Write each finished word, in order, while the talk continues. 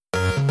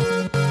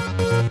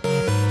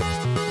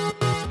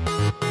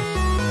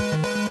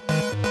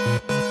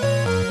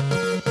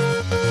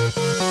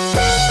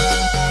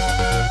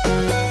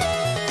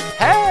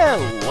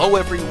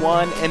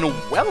everyone, and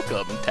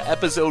welcome to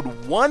episode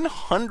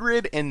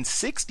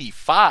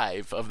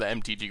 165 of the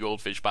MTG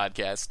Goldfish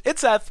podcast.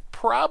 It's Seth,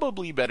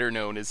 probably better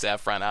known as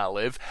Saffron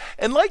Olive,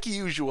 and like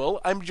usual,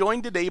 I'm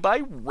joined today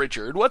by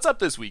Richard. What's up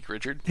this week,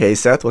 Richard? Hey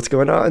Seth, what's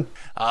going on?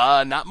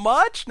 Not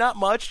much.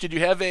 Did you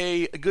have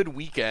a good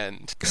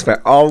weekend?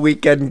 Spent all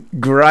weekend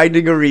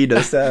grinding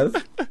Arena,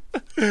 Seth.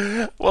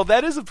 Well,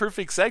 that is a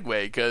perfect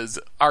segue, because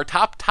our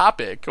top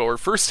topic, or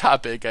first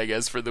topic, I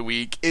guess, for the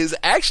week, is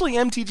actually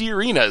MTG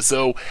Arena.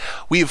 So,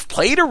 we've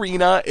played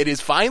Arena, it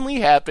has finally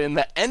happened,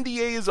 the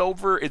NDA is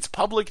over, it's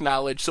public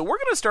knowledge, so we're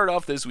going to start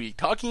off this week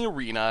talking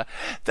Arena,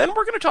 then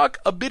we're going to talk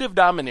a bit of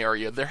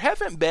Dominaria. There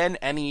haven't been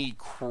any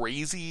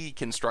crazy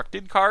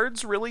constructed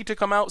cards, really, to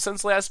come out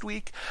since last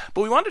week,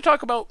 but we want to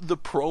talk about the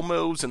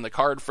promos and the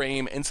card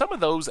frame, and some of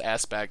those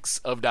aspects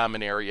of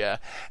Dominaria,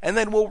 and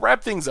then we'll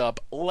wrap things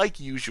up, like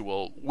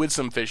usual, with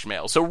some fish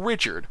mail. So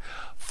Richard,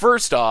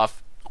 first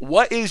off,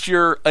 what is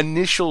your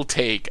initial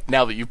take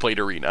now that you've played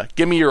Arena?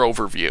 Give me your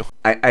overview.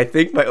 I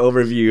think my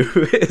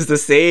overview is the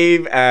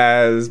same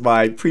as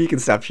my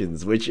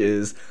preconceptions, which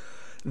is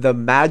the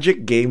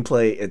Magic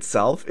gameplay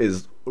itself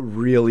is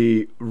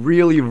really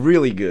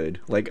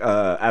good. Like,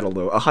 I don't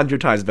know, 100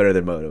 times better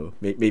than Moto.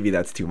 Maybe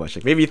that's too much.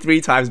 Like, maybe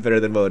 3 times better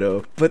than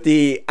Moto. But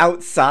the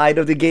outside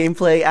of the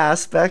gameplay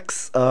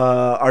aspects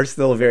are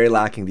still very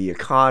lacking. The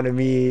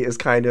economy is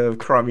kind of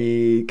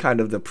crummy. Kind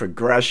of the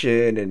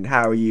progression and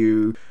how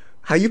you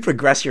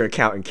progress your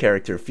account and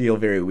character feel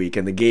very weak,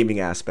 and the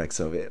gaming aspects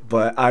of it.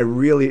 But I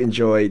really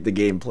enjoyed the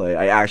gameplay.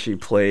 I actually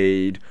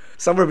played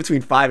somewhere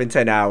between 5 and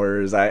 10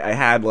 hours. I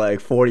had like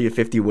 40 or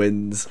 50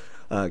 wins.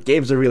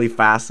 Games are really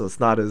fast, so it's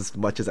not as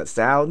much as that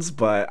sounds,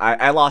 but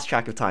I lost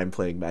track of time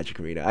playing Magic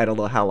Arena. I don't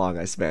know how long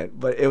I spent,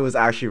 but it was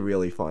actually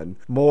really fun.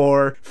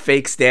 More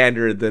fake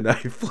standard than I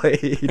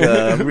played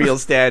real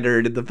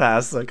standard in the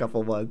past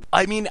couple months.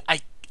 I mean,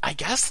 I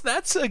guess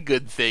that's a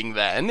good thing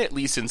then, at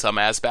least in some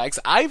aspects.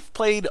 I've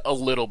played a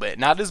little bit,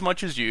 not as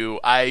much as you.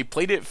 I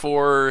played it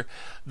for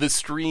the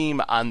stream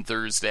on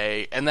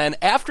Thursday, and then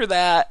after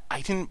that,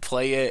 I didn't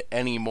play it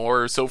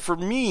anymore. So for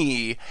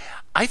me,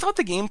 I thought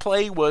the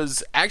gameplay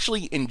was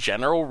actually, in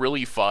general,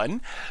 really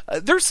fun.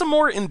 There's some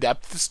more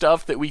in-depth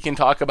stuff that we can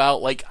talk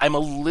about. Like, I'm a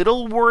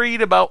little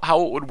worried about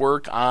how it would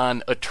work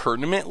on a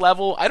tournament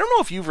level. I don't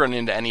know if you've run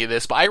into any of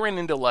this, but I ran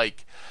into,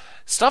 like,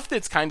 stuff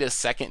that's kind of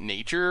second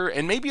nature,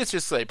 and maybe it's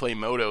just that I play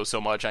Moto so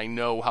much I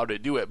know how to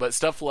do it, but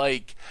stuff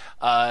like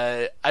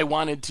I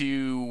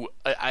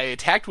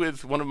attacked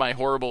with one of my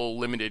horrible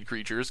limited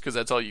creatures, because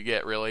that's all you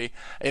get, really,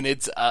 and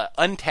it's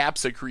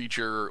untaps a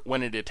creature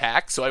when it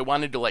attacks, so I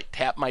wanted to like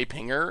tap my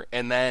pinger,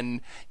 and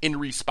then in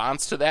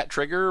response to that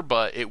trigger,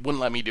 but it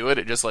wouldn't let me do it,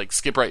 it just like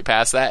skip right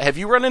past that. Have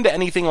you run into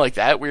anything like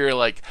that, where you're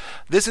like,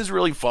 this is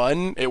really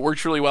fun, it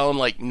works really well in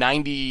like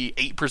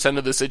 98%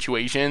 of the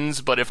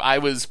situations, but if I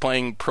was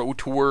playing Pro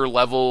Tour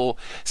level,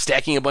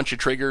 stacking a bunch of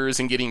triggers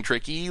and getting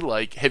tricky,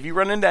 like, have you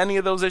run into any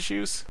of those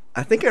issues?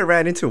 I think I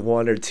ran into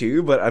 1 or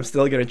 2, but I'm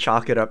still going to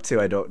chalk it up to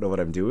I don't know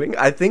what I'm doing.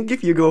 I think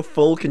if you go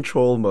full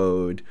control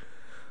mode,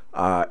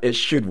 it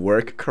should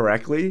work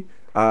correctly.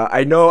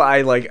 I know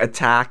I like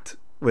attacked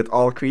with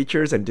all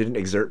creatures and didn't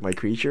exert my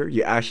creature.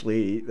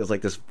 There's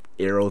like this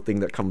arrow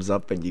thing that comes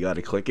up and you got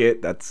to click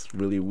it. That's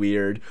really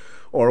weird.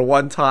 Or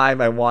one time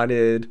I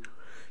wanted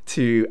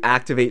to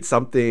activate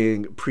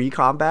something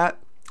pre-combat,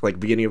 like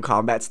beginning of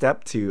combat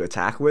step to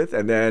attack with,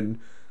 and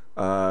then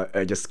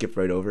I just skip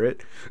right over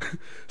it.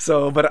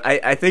 But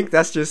I think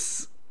that's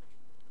just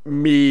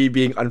me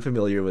being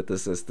unfamiliar with the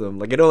system.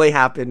 Like, it only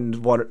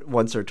happened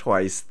once or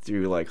twice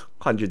through like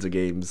hundreds of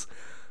games,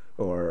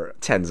 or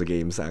tens of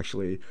games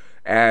actually,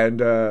 and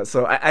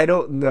so I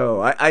don't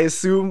know. I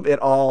assume it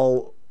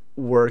all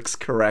works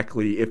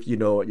correctly if you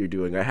know what you're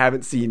doing. I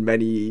haven't seen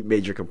many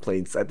major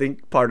complaints. I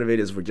think part of it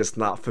is we're just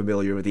not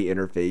familiar with the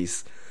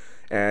interface.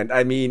 And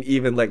I mean,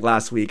 even like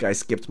last week, I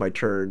skipped my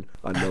turn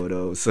on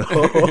Moto, so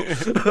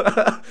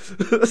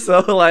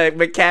like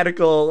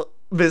mechanical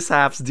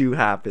mishaps do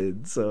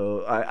happen.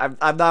 So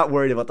I'm not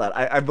worried about that.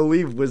 I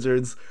believe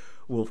Wizards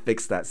will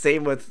fix that.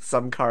 Same with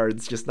some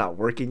cards just not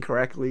working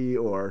correctly,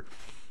 or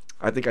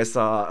I think I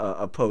saw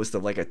a post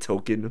of like a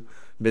token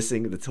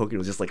missing. The token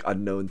was just like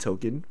unknown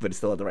token, but it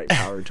still had the right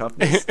power and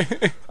toughness.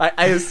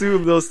 I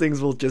assume those things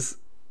will just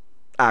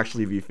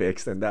actually be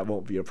fixed, and that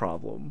won't be a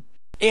problem.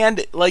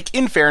 And, like,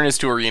 in fairness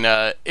to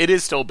Arena, it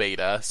is still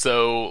beta,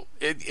 so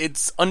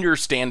it's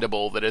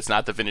understandable that it's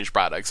not the finished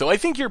product. So I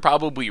think you're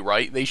probably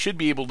right. They should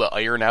be able to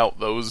iron out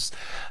those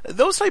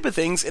type of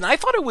things, and I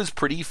thought it was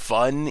pretty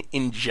fun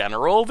in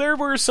general. There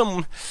were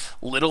some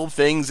little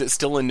things that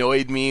still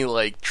annoyed me,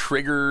 like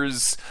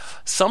triggers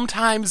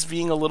sometimes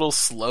being a little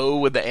slow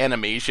with the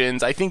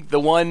animations. I think the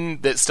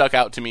one that stuck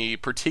out to me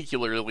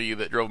particularly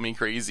that drove me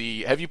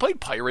crazy, have you played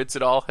Pirates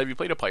at all? Have you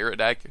played a pirate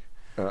deck?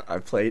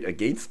 I've played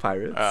against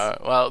pirates.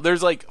 Well,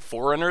 there's like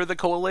Forerunner of the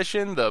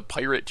Coalition, the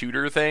pirate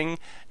tutor thing,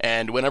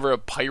 and whenever a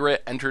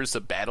pirate enters the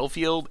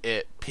battlefield,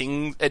 it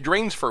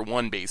drains for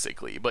 1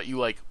 basically, but you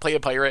like play a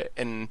pirate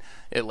and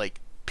it like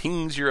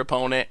pings your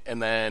opponent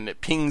and then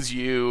it pings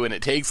you and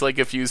it takes like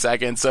a few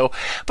seconds. So,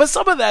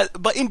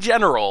 but in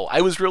general,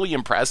 I was really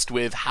impressed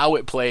with how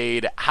it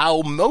played,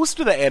 how most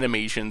of the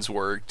animations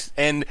worked,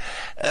 and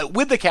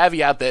with the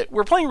caveat that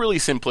we're playing really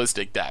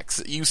simplistic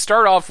decks. You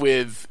start off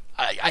with,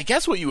 I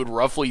guess what you would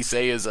roughly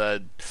say is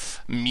a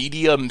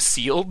medium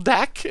sealed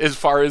deck as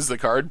far as the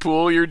card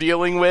pool you're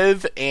dealing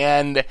with,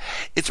 and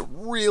it's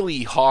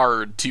really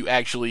hard to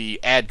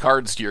actually add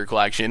cards to your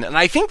collection. And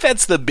I think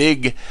that's the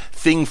big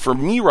thing for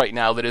me right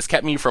now that has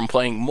kept me from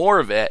playing more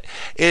of it,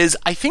 is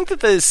I think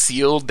that the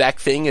sealed deck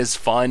thing is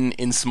fun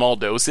in small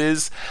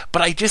doses,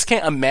 but I just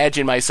can't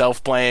imagine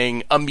myself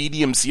playing a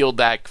medium sealed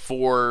deck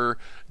for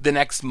the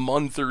next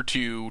month or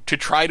two to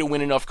try to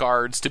win enough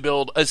cards to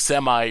build a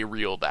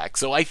semi-real deck.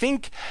 So I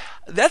think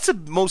that's the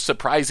most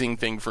surprising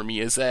thing for me,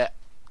 is that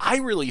I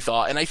really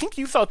thought, and I think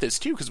you thought this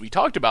too because we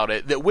talked about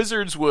it, that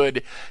Wizards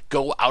would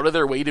go out of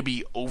their way to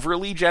be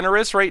overly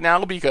generous right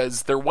now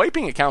because they're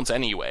wiping accounts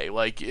anyway.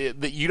 Like,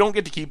 you don't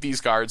get to keep these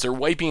cards. They're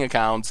wiping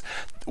accounts.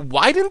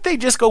 Why didn't they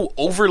just go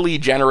overly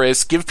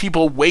generous, give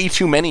people way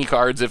too many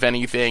cards, if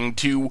anything,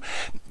 to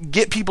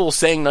get people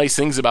saying nice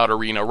things about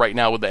Arena right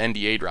now with the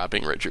NDA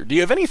dropping, Richard? Do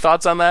you have any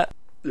thoughts on that?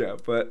 Yeah,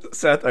 but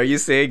Seth, are you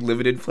saying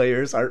limited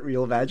players aren't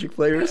real Magic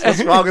players?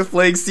 What's wrong with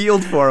playing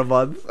sealed for a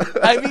month?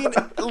 I mean,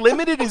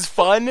 limited is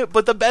fun,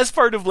 but the best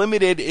part of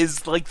limited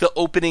is like the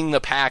opening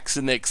the packs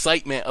and the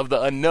excitement of the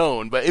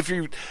unknown. But if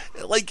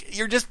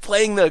you're just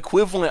playing the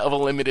equivalent of a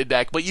limited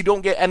deck, but you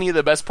don't get any of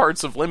the best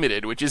parts of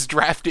limited, which is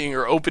drafting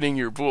or opening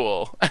your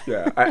pool.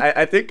 Yeah,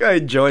 I think I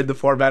enjoyed the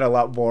format a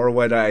lot more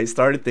when I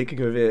started thinking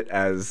of it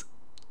as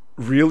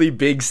really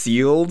big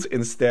sealed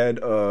instead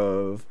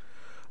of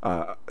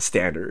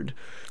standard,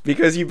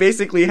 because you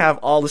basically have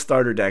all the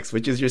starter decks,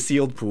 which is your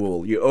sealed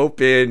pool. You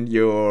open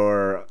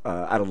your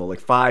I don't know, like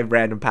 5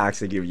 random packs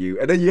they give you,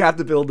 and then you have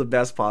to build the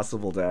best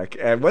possible deck.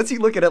 And once you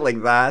look at it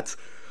like that,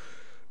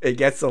 it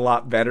gets a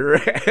lot better.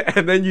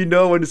 And then you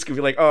know when it's gonna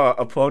be like, oh,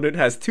 opponent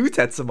has 2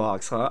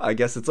 Tetsumoks, huh? I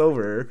guess it's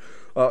over.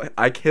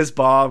 His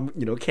bomb,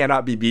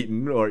 cannot be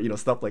beaten, or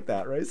stuff like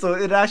that, right? So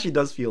it actually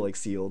does feel like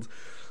sealed.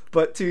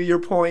 But to your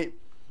point,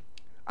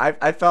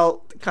 I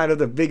felt kind of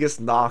the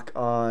biggest knock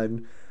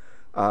on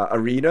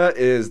Arena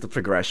is the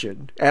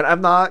progression. And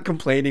I'm not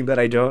complaining that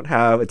I don't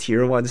have a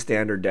tier 1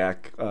 standard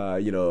deck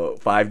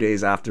 5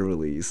 days after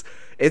release.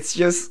 It's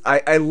just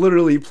I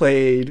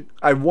literally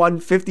I won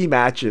 50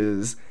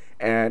 matches,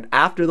 and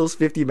after those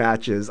 50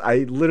 matches I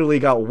literally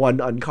got 1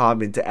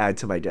 uncommon to add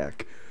to my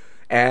deck.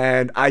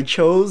 And I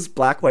chose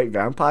Black White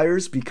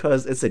Vampires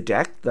because it's a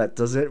deck that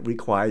doesn't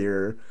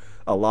require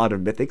a lot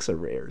of mythics or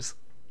rares.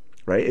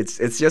 Right?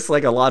 It's just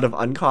like a lot of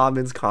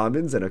uncommons,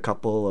 commons, and a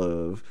couple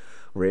of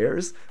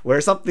rares, where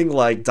something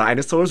like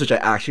Dinosaurs, which I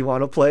actually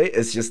want to play,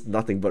 is just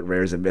nothing but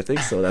rares and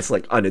mythics, so that's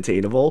like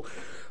unattainable.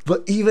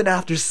 But even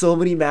after so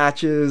many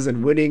matches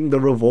and winning the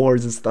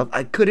rewards and stuff,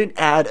 I couldn't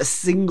add a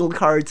single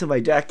card to my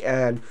deck,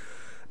 and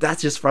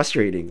that's just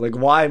frustrating. Like,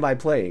 why am I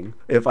playing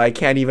if I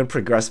can't even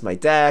progress my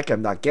deck?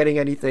 I'm not getting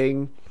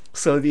anything.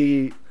 So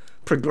the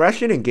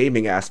progression and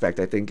gaming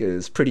aspect, I think,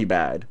 is pretty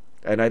bad,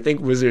 and I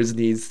think Wizards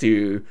needs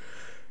to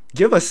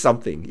give us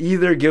something.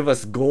 Either give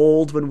us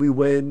gold when we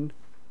win,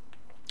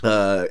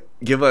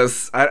 give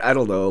us, I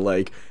don't know,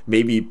 like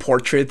maybe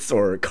portraits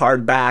or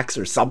card backs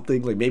or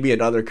something, like maybe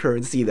another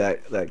currency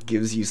that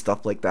gives you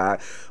stuff like that.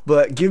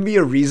 But give me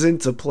a reason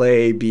to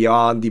play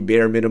beyond the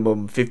bare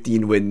minimum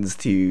 15 wins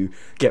to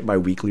get my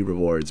weekly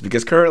rewards,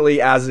 because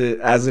currently as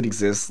it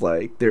exists,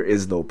 like there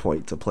is no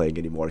point to playing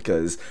anymore,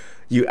 because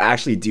you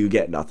actually do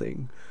get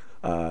nothing.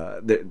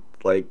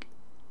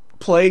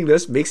 Playing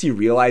this makes you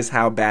realize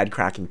how bad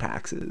cracking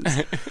packs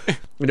is.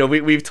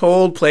 We've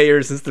told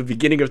players since the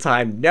beginning of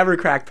time, never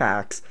crack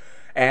packs.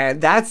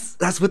 And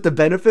that's with the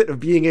benefit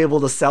of being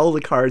able to sell the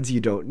cards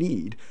you don't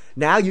need.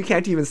 Now you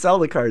can't even sell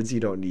the cards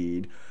you don't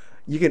need.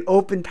 You can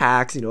open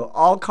packs,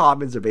 all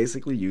commons are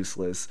basically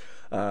useless.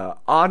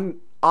 On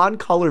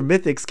color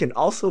mythics can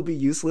also be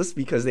useless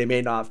because they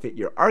may not fit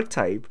your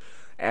archetype.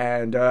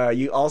 And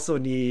you also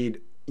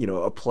need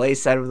a play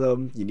set of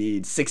them. You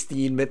need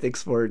 16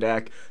 mythics for a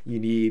deck. You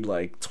need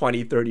like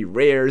 20-30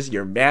 rares.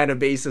 Your mana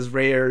base is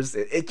rares.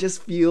 It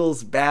just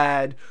feels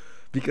bad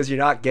because you're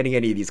not getting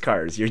any of these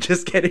cards. You're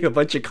just getting a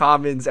bunch of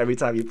commons every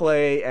time you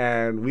play,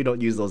 and we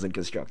don't use those in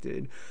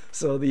Constructed.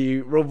 So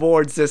the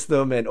reward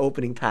system and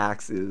opening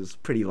packs is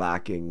pretty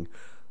lacking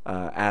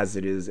as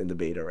it is in the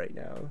beta right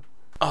now.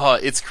 Oh,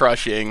 it's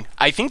crushing.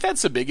 I think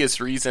that's the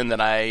biggest reason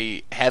that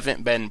I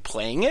haven't been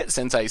playing it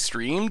since I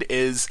streamed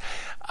is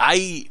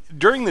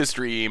during the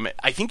stream,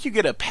 I think you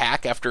get a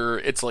pack after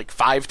it's like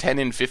 5, 10,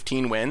 and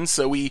 15 wins.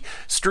 So we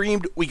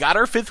streamed, we got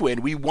our 5th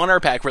win, we won our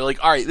pack, we're like,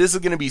 alright, this is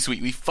going to be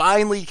sweet. We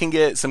finally can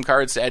get some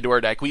cards to add to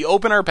our deck. We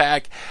open our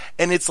pack,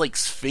 and it's like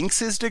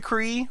Sphinx's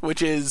Decree,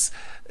 which is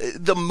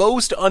the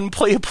most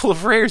unplayable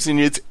of rares, and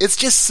it's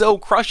just so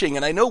crushing.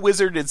 And I know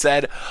Wizard had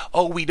said,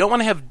 oh, we don't want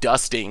to have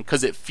dusting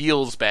because it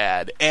feels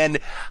bad, and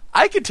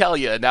I could tell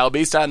you now,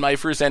 based on my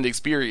first-hand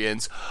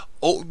experience,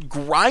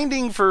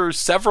 grinding for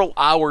several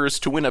hours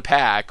to win a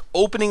pack,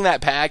 opening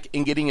that pack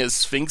and getting a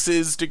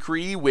Sphinx's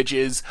Decree, which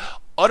is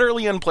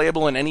utterly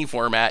unplayable in any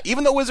format.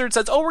 Even though Wizard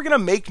says, we're going to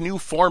make new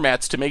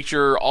formats to make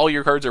sure all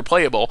your cards are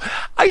playable,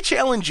 I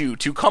challenge you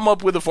to come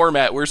up with a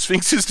format where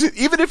Sphinx's,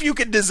 even if you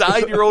can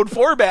design your own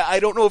format, I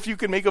don't know if you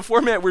can make a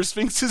format where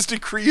Sphinx's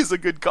Decree is a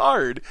good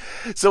card.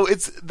 So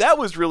that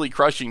was really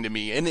crushing to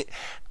me. And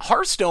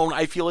Hearthstone,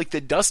 I feel like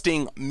the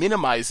dusting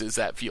minimizes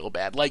that feel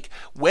bad. Like,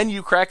 when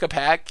you crack a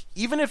pack,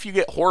 even if you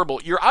get horrible,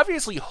 you're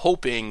obviously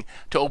hoping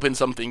to open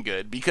something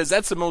good, because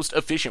that's the most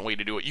efficient way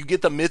to do it. You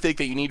get the mythic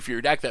that you need for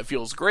your deck that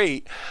feels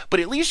great, but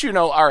at least you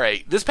know,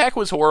 alright, this pack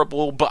was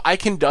horrible, but I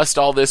can dust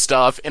all this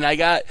stuff, and I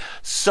got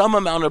some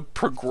amount of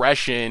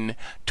progression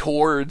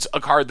towards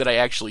a card that I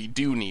actually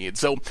do need.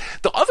 So,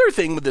 the other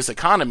thing with this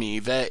economy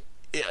that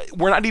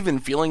we're not even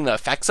feeling the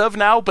effects of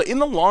now, but in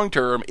the long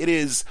term, it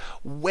is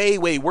way,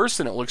 way worse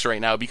than it looks right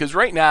now, because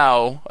right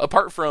now,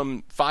 apart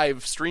from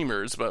 5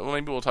 streamers, but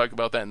maybe we'll talk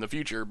about that in the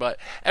future, but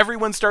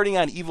everyone's starting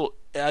on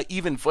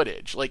even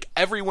footage. Like,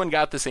 everyone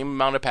got the same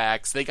amount of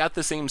packs, they got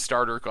the same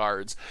starter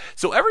cards,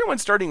 so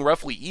everyone's starting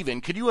roughly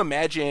even. Could you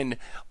imagine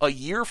a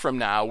year from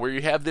now where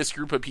you have this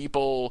group of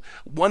people,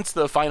 once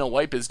the final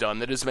wipe is done,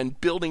 that has been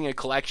building a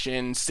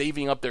collection,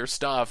 saving up their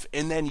stuff,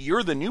 and then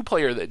you're the new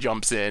player that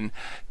jumps in?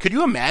 Could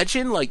you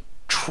imagine, like,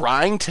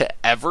 trying to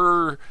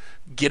ever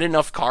get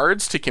enough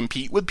cards to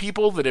compete with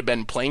people that have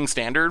been playing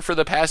standard for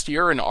the past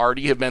year and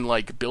already have been,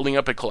 like, building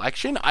up a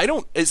collection?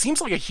 It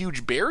seems like a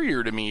huge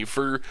barrier to me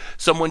for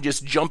someone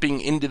just jumping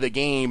into the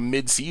game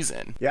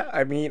mid-season. Yeah,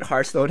 I mean,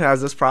 Hearthstone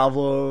has this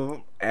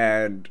problem,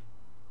 and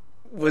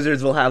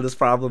Wizards will have this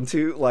problem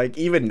too. Like,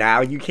 even now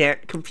you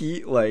can't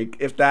compete. Like,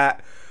 if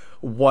that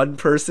one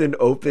person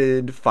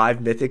opened 5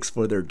 mythics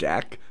for their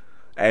deck,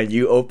 and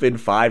you open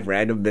 5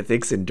 random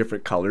mythics in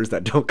different colors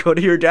that don't go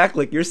to your deck,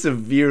 like, you're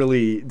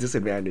severely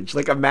disadvantaged.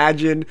 Like,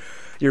 imagine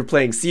you're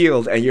playing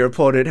sealed and your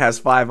opponent has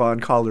 5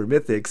 on-color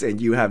mythics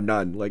and you have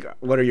none. Like,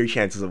 what are your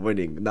chances of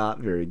winning? Not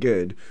very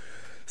good.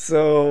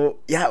 So,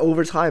 yeah,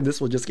 over time,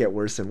 this will just get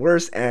worse and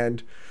worse.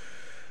 And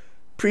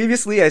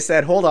previously I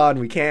said, hold on,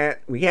 we can't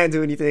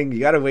do anything. You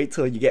gotta wait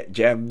till you get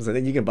gems, and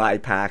then you can buy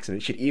packs, and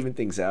it should even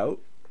things out.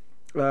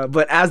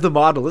 But as the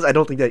model is, I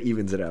don't think that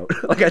evens it out.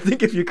 Like, I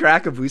think if you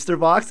crack a booster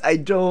box, I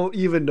don't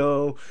even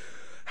know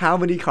how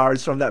many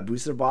cards from that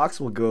booster box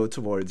will go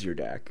towards your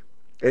deck.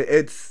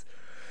 It's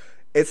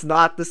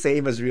not the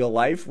same as real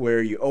life,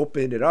 where you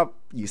open it up,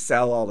 you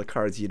sell all the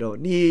cards you don't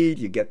need,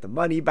 you get the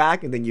money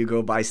back, and then you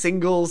go buy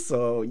singles.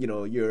 So, you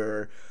know,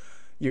 your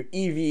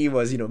EV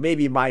was, you know,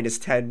 maybe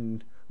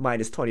 -10,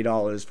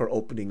 -$20 for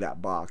opening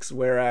that box.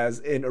 Whereas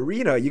in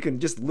Arena, you can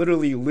just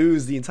literally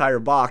lose the entire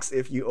box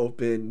if you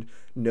open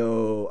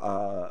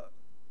no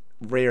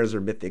rares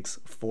or mythics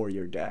for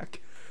your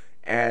deck.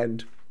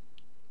 And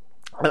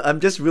I'm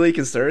just really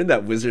concerned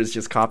that Wizards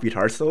just copied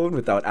Hearthstone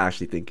without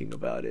actually thinking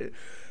about it,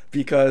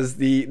 because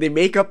the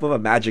makeup of a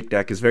Magic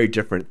deck is very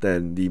different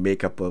than the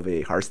makeup of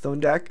a Hearthstone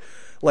deck.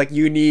 Like,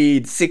 you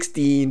need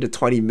 16 to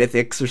 20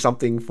 mythics or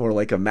something for,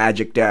 like, a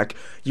Magic deck.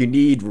 You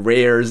need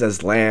rares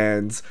as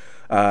lands.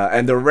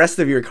 And the rest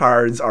of your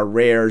cards are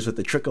rares with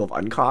the trickle of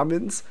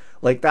uncommons.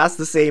 Like, that's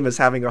the same as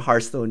having a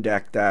Hearthstone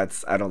deck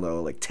that's, I don't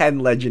know, like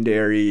 10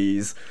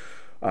 legendaries,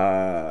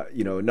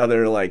 you know,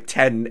 another like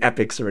 10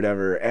 epics or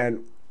whatever.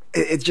 And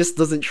it just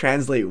doesn't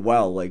translate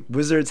well. Like,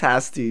 Wizards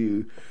has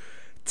to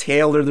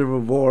tailor the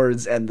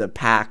rewards and the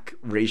pack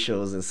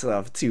ratios and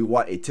stuff to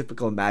what a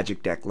typical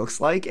Magic deck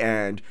looks like.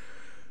 And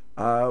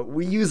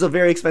we use a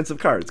very expensive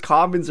cards.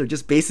 Commons are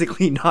just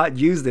basically not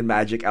used in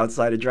Magic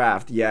outside of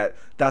draft, yet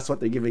that's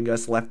what they're giving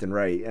us left and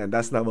right, and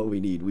that's not what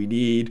we need. We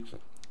need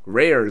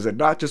rares, and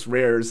not just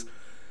rares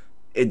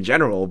in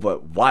general,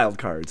 but wild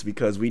cards,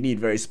 because we need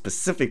very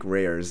specific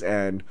rares,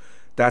 and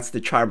that's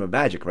the charm of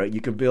Magic, right?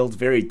 You can build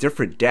very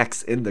different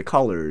decks in the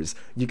colors.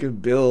 You can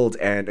build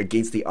an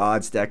against the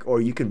odds deck,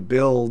 or you can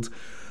build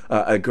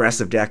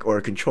aggressive deck or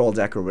a control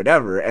deck or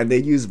whatever, and they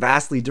use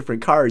vastly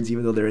different cards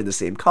even though they're in the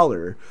same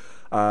color.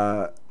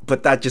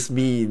 But that just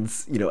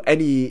means, you know,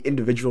 any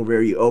individual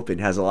rare you open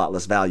has a lot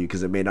less value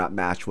because it may not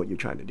match what you're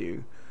trying to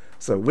do.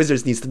 So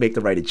Wizards needs to make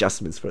the right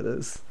adjustments for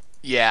this.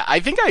 Yeah, I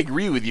think I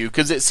agree with you,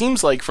 because it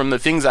seems like from the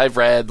things I've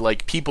read,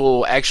 like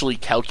people actually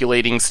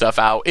calculating stuff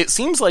out, it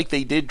seems like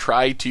they did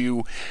try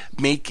to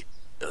make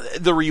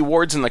the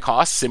rewards and the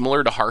costs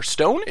similar to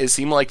Hearthstone. It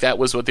seemed like that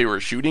was what they were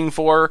shooting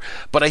for,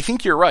 but I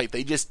think you're right.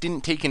 They just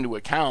didn't take into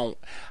account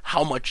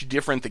how much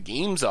different the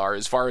games are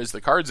as far as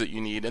the cards that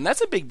you need, and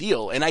that's a big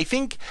deal. And I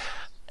think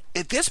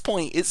at this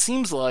point, it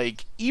seems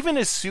like, even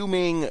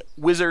assuming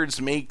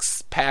Wizards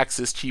makes packs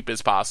as cheap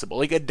as possible,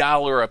 like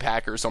 $1 a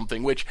pack or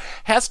something, which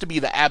has to be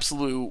the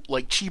absolute,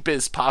 like,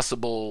 cheapest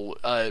possible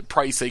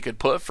price they could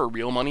put for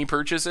real money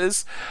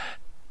purchases,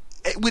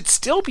 it would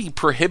still be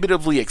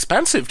prohibitively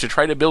expensive to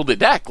try to build a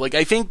deck. Like,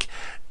 I think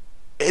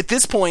at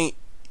this point,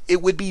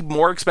 it would be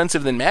more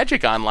expensive than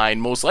Magic Online,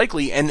 most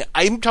likely. And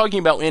I'm talking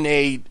about in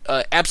a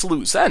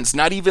absolute sense,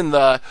 not even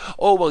the,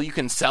 oh, well, you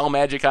can sell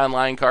Magic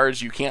Online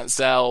cards, you can't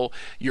sell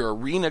your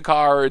Arena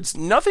cards,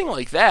 nothing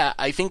like that.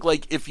 I think,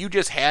 like, if you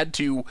just had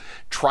to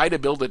try to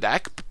build a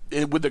deck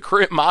with the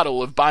current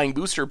model of buying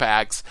booster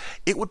packs,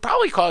 it would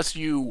probably cost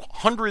you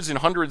hundreds and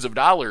hundreds of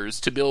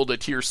dollars to build a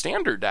tier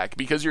standard deck,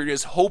 because you're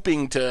just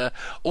hoping to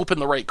open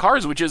the right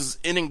cards, which is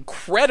an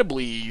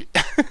incredibly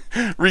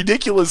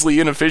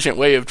ridiculously inefficient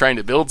way of trying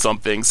to build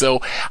something.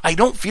 So I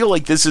don't feel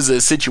like this is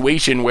a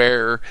situation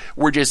where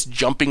we're just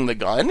jumping the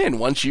gun, and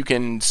once you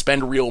can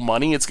spend real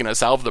money, it's going to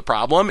solve the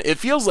problem. It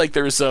feels like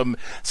there's some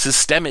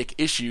systemic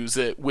issues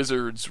that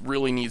Wizards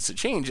really needs to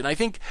change. And I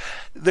think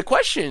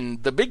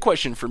the big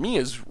question for me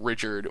is,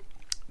 Richard,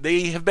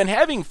 they have been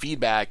having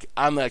feedback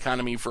on the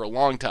economy for a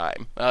long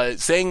time,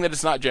 saying that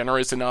it's not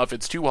generous enough,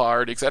 it's too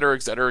hard, et cetera,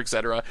 et cetera, et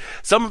cetera.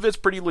 Some of it's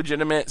pretty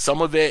legitimate.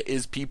 Some of it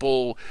is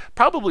people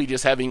probably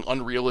just having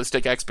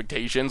unrealistic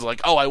expectations, like,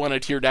 oh, I want a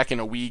tier deck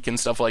in a week and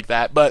stuff like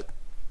that. But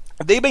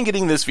they've been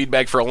getting this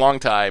feedback for a long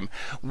time.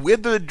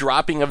 With the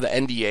dropping of the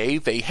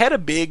NDA, they had a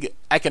big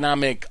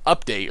economic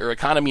update or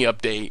economy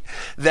update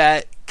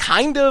that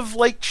kind of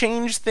like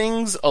changed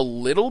things a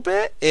little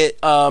bit.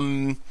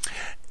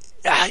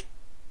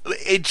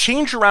 It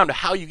changed around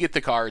how you get the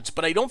cards,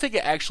 but I don't think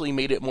it actually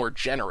made it more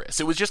generous.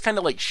 It was just kind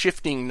of like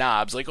shifting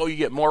knobs, like, oh, you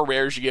get more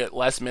rares, you get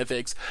less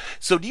mythics.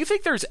 So do you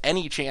think there's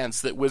any chance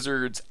that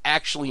Wizards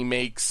actually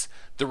makes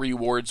the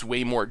rewards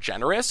way more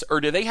generous, or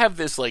do they have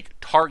this like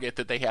target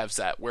that they have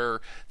set where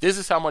this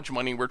is how much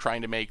money we're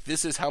trying to make,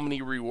 this is how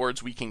many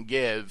rewards we can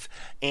give,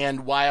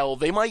 and while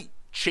they might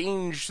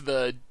change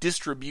the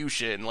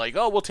distribution, like,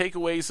 oh, we'll take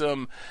away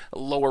some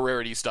lower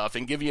rarity stuff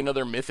and give you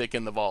another mythic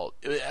in the vault,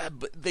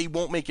 but they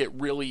won't make it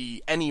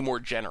really any more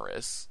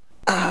generous?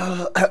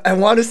 I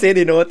want to say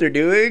they know what they're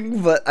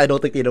doing, but I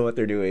don't think they know what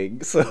they're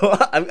doing. So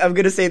I'm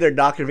going to say they're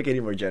not going to make it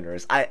any more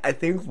generous. I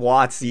think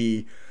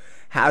WotC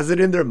has it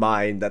in their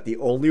mind that the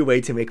only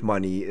way to make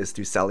money is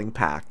through selling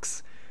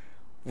packs,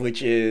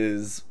 which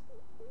is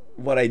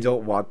what I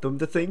don't want them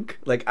to think.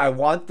 Like, I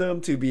want them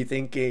to be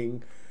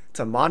thinking,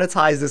 to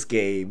monetize this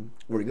game,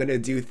 we're gonna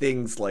do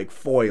things like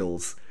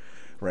foils,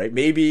 right?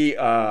 Maybe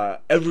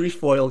every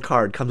foil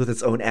card comes with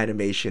its own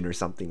animation or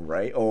something,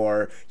 right?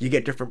 Or you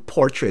get different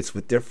portraits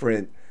with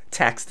different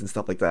text and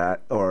stuff like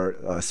that, or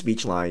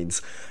speech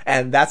lines,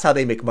 and that's how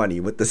they make money,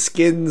 with the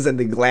skins and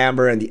the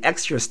glamour and the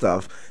extra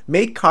stuff.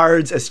 Make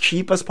cards as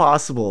cheap as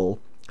possible,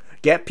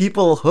 get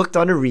people hooked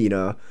on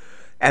Arena,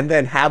 and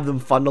then have them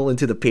funnel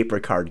into the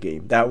paper card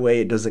game. That way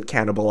it doesn't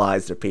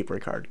cannibalize their paper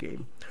card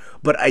game.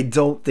 But I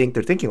don't think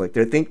they're thinking like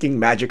they're thinking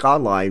Magic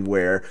Online,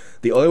 where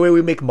the only way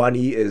we make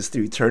money is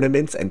through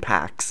tournaments and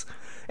packs,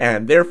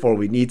 and therefore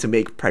we need to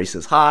make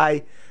prices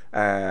high,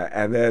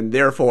 and then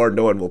therefore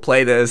no one will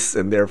play this,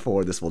 and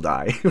therefore this will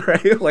die,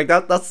 right? Like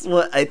that's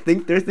what I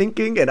think they're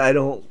thinking, and I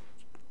don't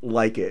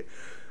like it,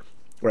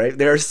 right?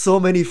 There are so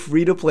many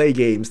free-to-play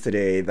games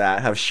today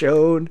that have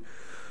shown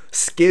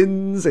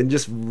skins and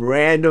just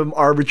random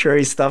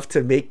arbitrary stuff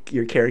to make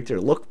your character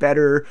look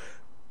better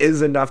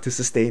is enough to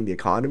sustain the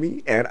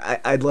economy, and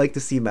I'd like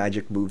to see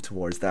Magic move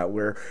towards that,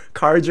 where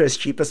cards are as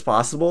cheap as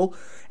possible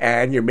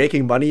and you're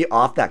making money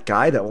off that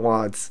guy that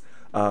wants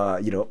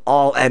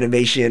all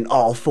animation,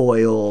 all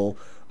foil,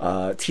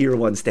 tier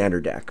 1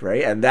 standard deck,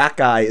 right? And that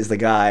guy is the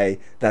guy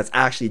that's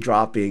actually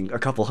dropping a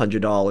couple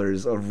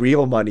 $100 of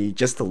real money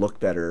just to look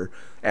better,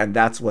 and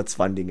that's what's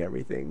funding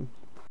everything.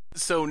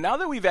 So now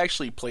that we've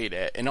actually played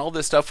it and all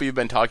this stuff we've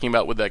been talking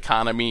about with the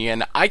economy,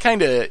 and I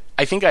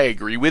think I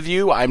agree with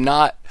you. I'm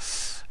not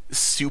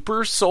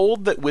super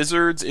sold that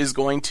Wizards is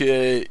going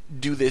to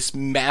do this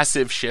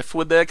massive shift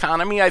with the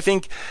economy. I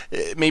think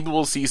maybe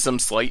we'll see some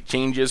slight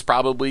changes,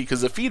 probably,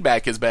 because the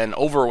feedback has been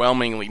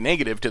overwhelmingly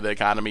negative to the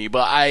economy,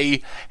 but I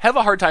have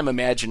a hard time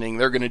imagining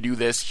they're going to do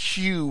this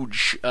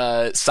huge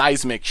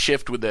seismic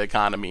shift with the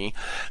economy.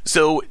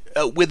 So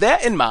with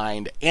that in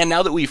mind, and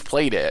now that we've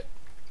played it,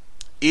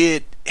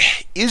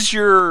 is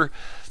your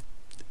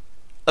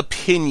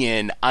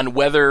opinion on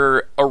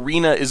whether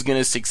Arena is going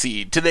to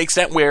succeed, to the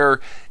extent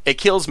where it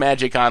kills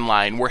Magic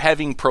Online, we're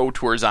having Pro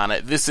Tours on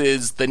it, this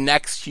is the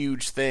next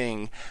huge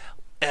thing,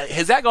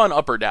 has that gone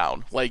up or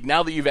down? Like,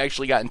 now that you've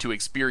actually gotten to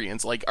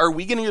experience, like, are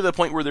we getting to the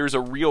point where there's a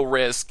real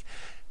risk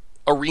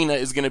Arena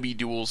is going to be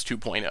Duels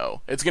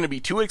 2.0? It's going to be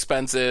too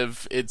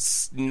expensive,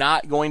 it's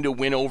not going to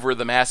win over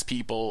the mass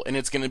people, and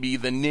it's going to be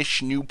the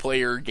niche new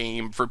player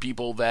game for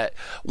people that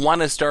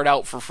want to start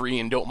out for free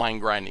and don't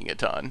mind grinding a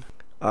ton.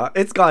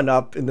 It's gone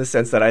up in the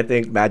sense that I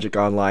think Magic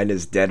Online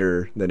is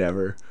deader than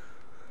ever.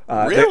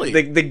 Really?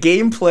 The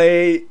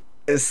gameplay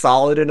is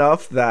solid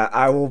enough that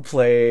I will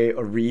play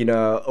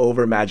Arena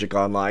over Magic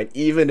Online,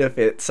 even if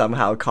it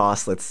somehow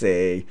costs, let's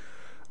say,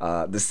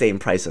 the same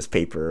price as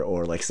paper,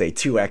 or like, say,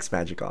 2x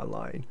Magic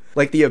Online.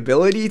 Like, the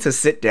ability to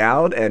sit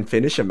down and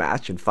finish a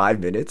match in 5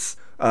 minutes,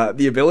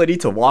 the ability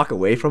to walk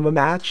away from a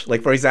match.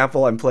 Like, for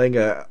example, I'm playing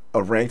a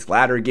ranked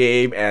ladder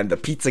game and the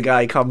pizza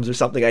guy comes or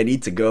something, I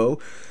need to go.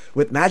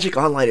 With Magic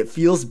Online, it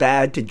feels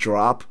bad to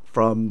drop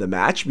from the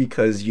match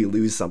because you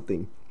lose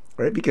something,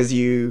 right? Because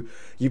you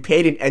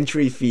paid an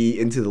entry fee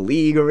into the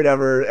league or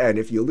whatever, and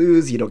if you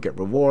lose, you don't get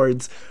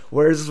rewards.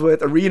 Whereas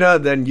with Arena,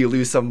 then you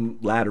lose some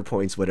ladder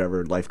points,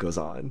 whatever, life goes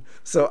on.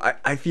 So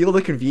I feel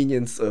the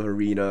convenience of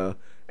Arena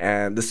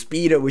and the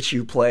speed at which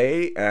you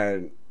play,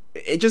 and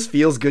it just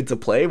feels good to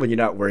play when you're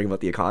not worrying about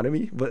the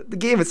economy. But the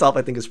game itself,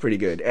 I think, is pretty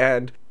good.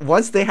 And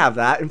once they have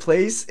that in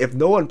place, if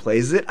no one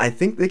plays it, I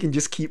think they can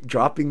just keep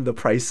dropping the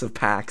price of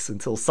packs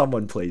until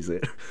someone plays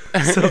it.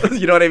 So,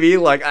 you know what I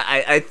mean? Like,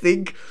 I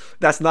think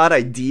that's not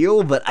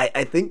ideal, but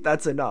I think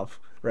that's enough,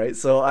 right?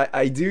 So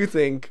I do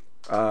think,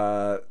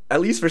 at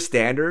least for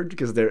Standard,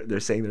 because they're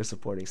saying they're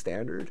supporting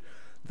Standard,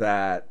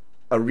 that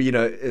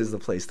Arena is the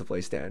place to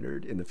play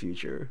Standard in the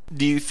future.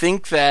 Do you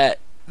think that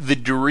the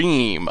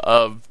dream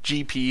of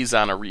GPs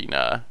on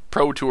Arena,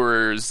 Pro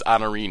Tours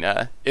on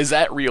Arena, is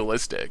that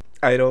realistic?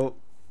 I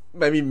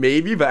mean,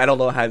 maybe, but I don't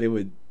know how they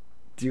would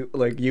do.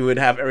 Like, you would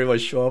have everyone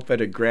show up at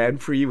a Grand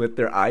Prix with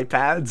their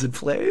iPads and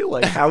play?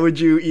 Like, how would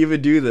you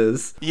even do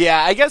this?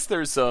 Yeah, I guess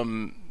there's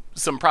some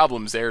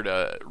problems there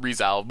to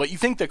resolve, but you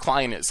think the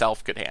client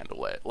itself could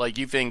handle it? Like,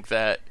 you think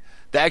that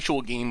the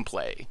actual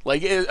gameplay,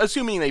 like,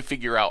 assuming they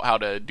figure out how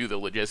to do the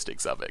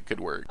logistics of it, could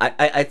work?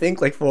 I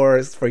think, like, for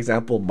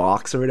example,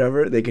 mocks or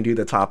whatever, they can do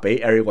the top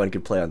 8, everyone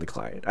could play on the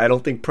client. I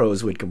don't think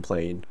pros would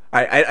complain.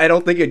 I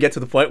don't think it'd get to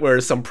the point where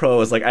some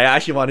pro is like, I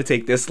actually want to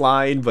take this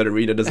line, but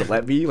Arena doesn't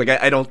let me. Like,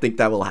 I don't think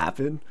that will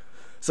happen.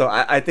 So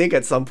I think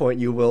at some point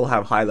you will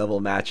have high-level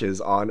matches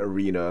on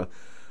Arena,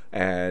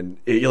 and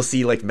you'll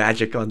see, like,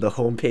 magic on the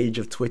homepage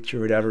of Twitch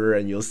or whatever,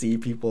 and you'll see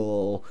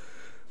people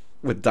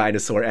with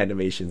dinosaur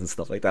animations and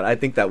stuff like that. I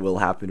think that will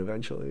happen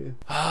eventually.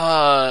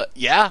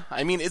 Yeah.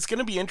 I mean, it's going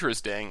to be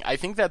interesting. I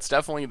think that's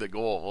definitely the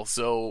goal.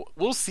 So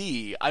we'll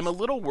see. I'm a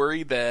little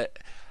worried that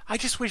I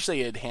just wish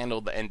they had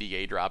handled the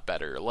NDA drop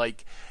better.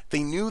 Like,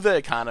 they knew the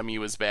economy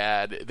was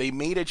bad. They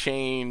made a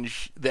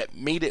change that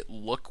made it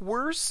look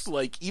worse.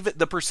 Like, even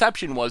the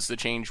perception was the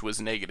change was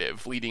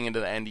negative leading into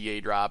the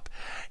NDA drop.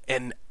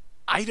 And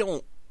I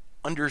don't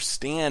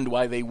understand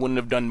why they wouldn't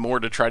have done more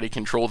to try to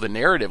control the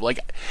narrative.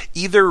 Like,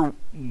 either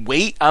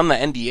wait on the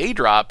NDA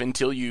drop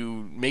until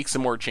you make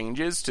some more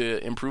changes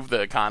to improve the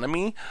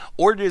economy,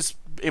 or just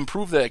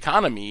improve the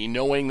economy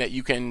knowing that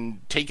you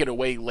can take it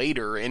away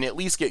later and at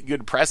least get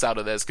good press out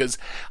of this. Because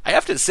I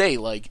have to say,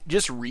 like,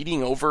 just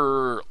reading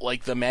over,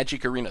 like, the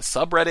Magic Arena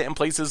subreddit and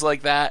places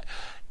like that,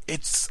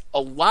 it's a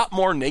lot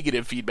more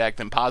negative feedback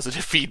than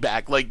positive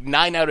feedback. Like,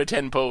 9 out of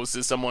 10 posts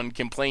is someone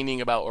complaining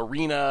about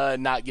Arena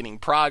not getting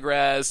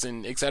progress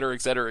and et cetera,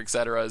 et cetera, et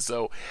cetera.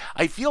 So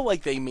I feel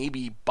like they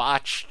maybe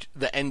botched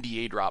the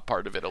NDA drop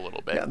part of it a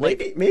little bit. Yeah,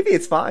 maybe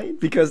it's fine,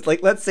 because,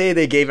 like, let's say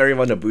they gave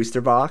everyone a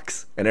booster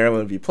box and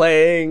everyone would be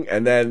playing,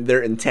 and then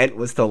their intent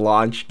was to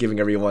launch giving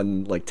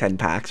everyone, like, 10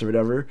 packs or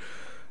whatever.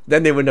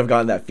 Then they wouldn't have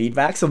gotten that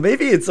feedback. So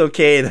maybe it's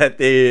okay that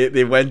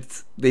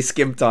they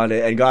skimped on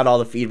it and got all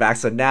the feedback.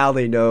 So now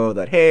they know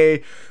that,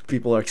 hey,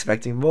 people are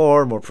expecting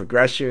more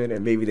progression,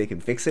 and maybe they can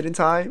fix it in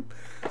time.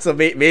 So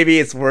maybe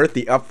it's worth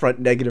the upfront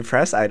negative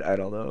press. I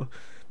don't know.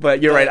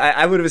 But you're right.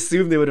 I would have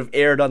assumed they would have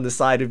erred on the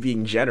side of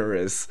being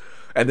generous.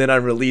 And then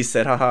on release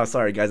said, haha,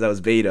 sorry guys, that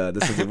was beta.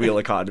 This is the real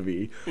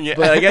economy. Yeah.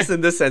 But I guess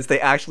in this sense, they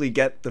actually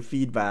get the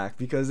feedback.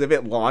 Because if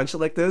it launched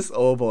like this,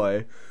 oh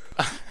boy.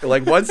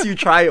 Like, once you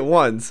try it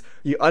once,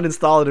 you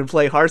uninstall it and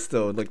play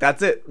Hearthstone. Like,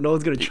 that's it. No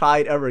one's gonna try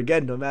it ever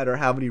again, no matter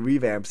how many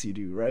revamps you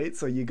do, right?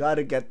 So you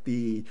gotta get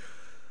the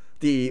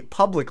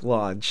public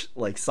launch,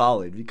 like,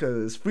 solid,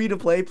 because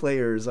free-to-play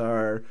players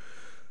are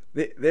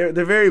they're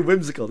very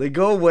whimsical. They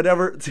go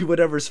to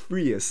whatever's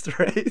freest,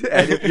 right?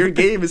 And if your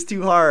game is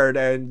too hard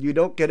and you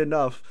don't get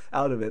enough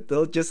out of it,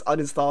 they'll just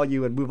uninstall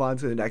you and move on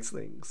to the next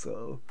thing.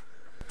 So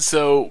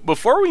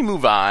before we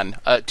move on,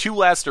 2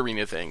 last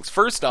Arena things.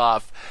 First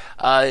off,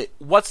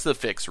 what's the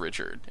fix,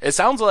 Richard? It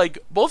sounds like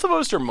both of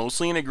us are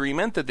mostly in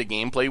agreement that the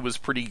gameplay was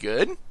pretty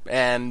good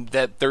and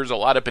that there's a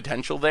lot of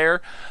potential there.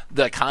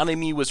 The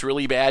economy was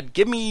really bad.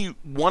 Give me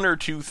 1 or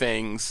 2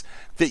 things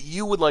that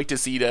you would like to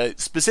see to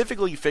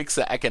specifically fix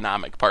the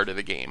economic part of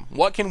the game.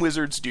 What can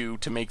Wizards do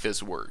to make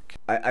this work?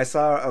 I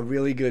saw a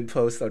really good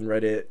post on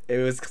Reddit. It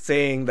was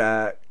saying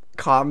that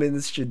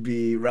commons should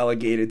be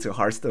relegated to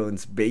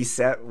Hearthstone's base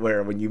set,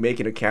 where when you make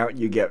an account,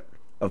 you get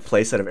a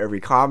playset of every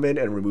common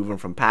and remove them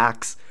from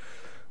packs.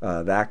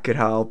 That could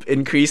help.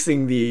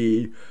 Increasing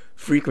the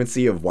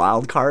frequency of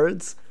wild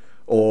cards,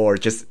 or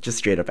just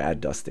straight up ad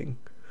dusting,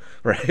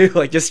 right?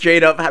 Like, just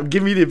straight up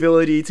give me the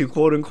ability to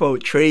quote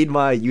unquote trade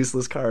my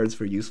useless cards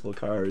for useful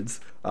cards.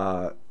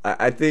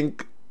 I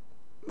think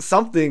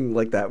something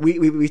like that.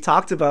 We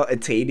talked about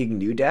attaining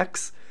new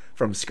decks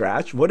from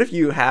scratch. What if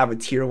you have a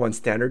tier 1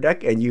 standard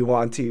deck and you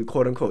want to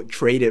quote unquote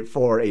trade it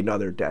for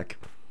another deck,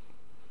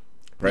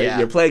 right? Yeah.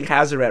 You're playing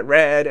Hazoret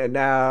Red and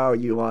now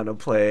you want to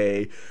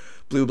play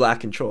Blue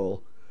Black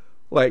Control.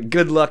 Like,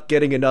 good luck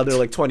getting another,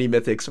 like, 20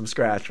 mythics from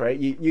scratch, right?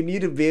 You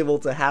need to be able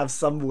to have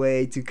some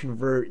way to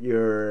convert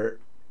your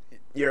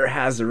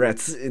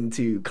Hazarets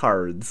into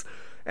cards,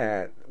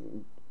 and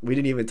we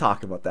didn't even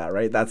talk about that,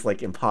 right? That's,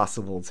 like,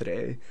 impossible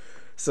today.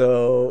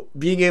 So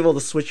being able to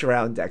switch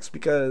around decks,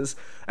 because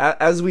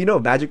as we know,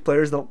 Magic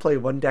players don't play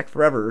one deck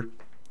forever,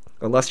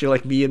 unless you're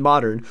like me in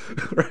Modern,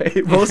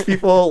 right? Most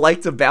people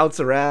like to bounce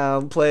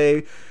around,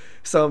 play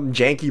some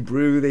janky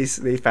brew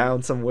they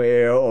found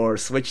somewhere, or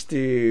switch to,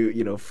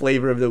 you know,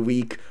 flavor of the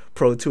week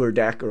Pro Tour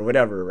deck or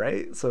whatever,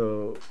 right?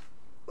 So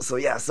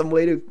yeah, some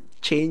way to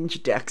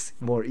change decks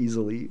more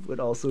easily would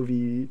also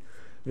be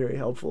very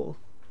helpful.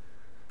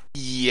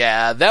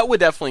 Yeah, that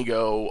would definitely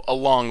go a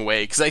long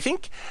way, because I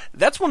think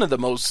that's one of the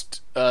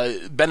most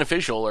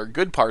beneficial or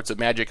good parts of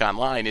Magic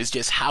Online is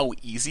just how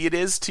easy it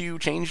is to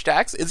change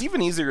decks. It's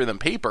even easier than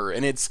paper,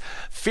 and it's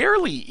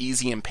fairly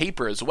easy in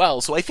paper as well.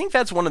 So I think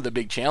that's one of the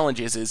big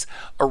challenges is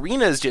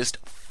Arena is just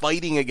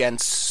fighting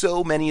against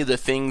so many of the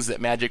things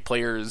that Magic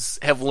players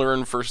have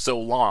learned for so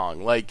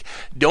long. Like,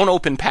 don't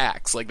open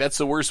packs. Like, that's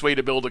the worst way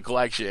to build a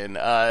collection.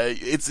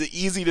 It's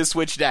easy to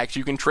switch decks.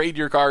 You can trade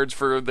your cards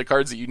for the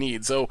cards that you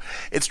need. So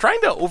it's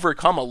trying to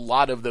overcome a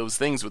lot of those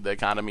things with the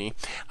economy.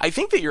 I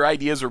think that your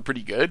ideas were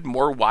pretty good.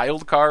 More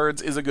wild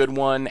cards is a good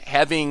one.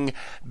 Having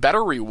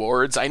better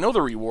rewards. I know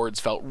the rewards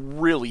felt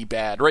really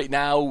bad. Right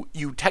now,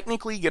 you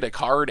technically get a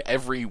card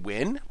every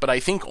win, but I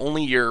think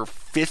only your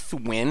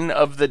 5th win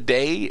of the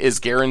day is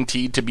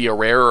guaranteed to be a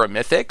rare or a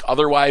mythic.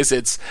 Otherwise,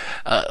 it's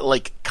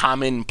like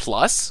common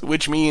plus,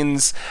 which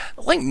means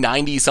like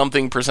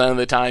 90-something% of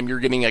the time you're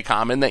getting a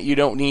common that you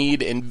don't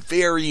need, and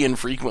very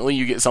infrequently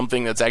you get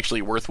something that's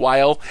actually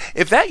worthwhile.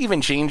 If that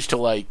even changed to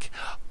like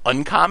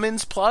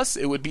uncommons plus,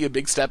 it would be a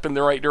big step in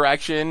the right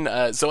direction.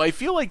 So I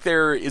feel like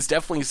there is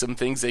definitely some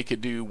things they could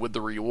do with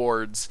the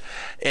rewards,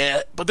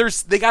 but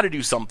they got to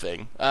do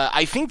something.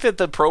 I think that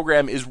the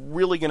program is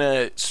really going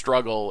to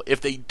struggle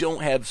if they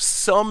don't have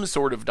some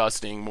sort of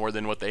dusting more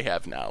than what they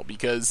have now,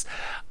 because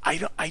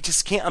I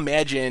just can't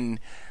imagine.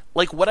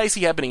 Like, what I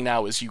see happening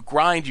now is you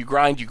grind.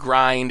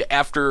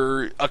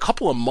 After a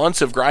couple of months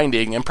of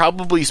grinding and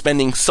probably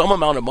spending some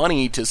amount of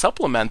money to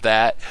supplement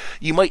that,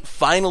 you might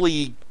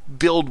finally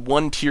build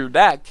one tier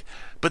deck,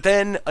 but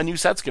then a new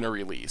set's going to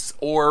release,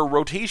 or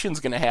rotation's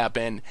going to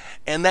happen,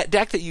 and that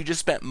deck that you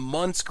just spent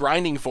months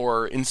grinding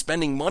for and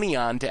spending money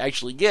on to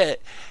actually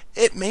get,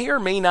 it may or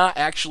may not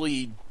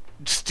actually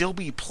still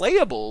be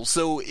playable.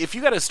 So if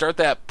you got to start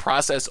that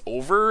process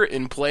over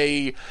and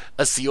play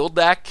a sealed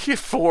deck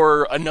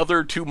for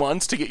another 2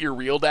 months to get your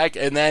real deck,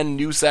 and then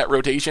new set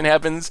rotation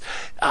happens,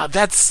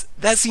 that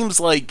seems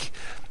like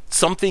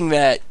something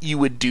that you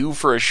would do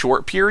for a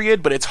short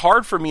period, but it's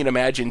hard for me to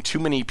imagine too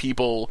many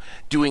people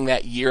doing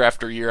that year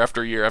after year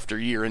after year after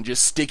year and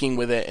just sticking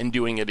with it and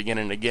doing it again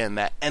and again,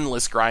 that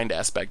endless grind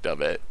aspect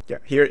of it. Yeah,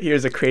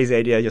 here's a crazy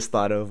idea I just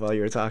thought of while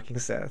you were talking,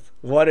 Seth.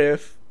 What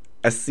if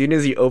as soon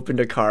as you opened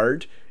a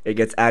card, it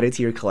gets added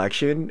to your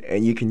collection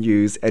and you can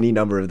use any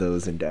number of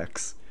those in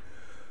decks?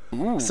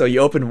 Ooh. So you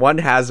open one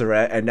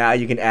Hazoret and now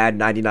you can add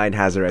 99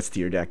 Hazorets to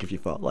your deck if you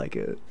felt like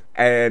it.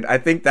 And I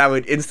think that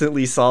would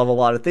instantly solve a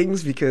lot of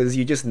things, because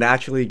you just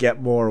naturally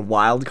get more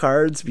wild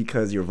cards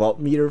because your vault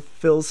meter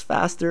fills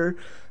faster.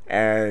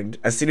 And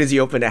as soon as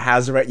you open a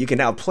Hazoret, you can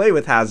now play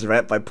with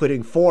Hazoret by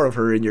putting 4 of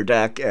her in your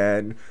deck,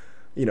 and,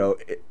 you know,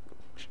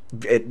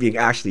 it being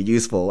actually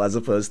useful, as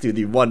opposed to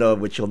the one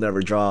of which you'll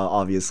never draw,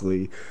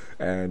 obviously,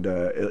 and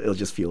it'll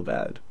just feel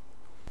bad.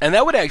 And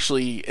that would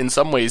actually, in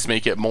some ways,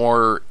 make it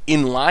more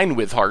in line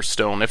with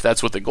Hearthstone, if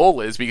that's what the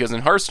goal is, because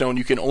in Hearthstone,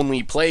 you can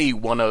only play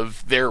one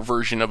of their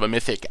version of a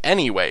mythic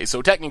anyway.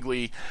 So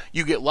technically,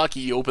 you get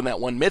lucky, you open that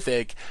one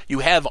mythic,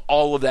 you have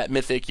all of that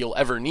mythic you'll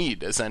ever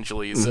need,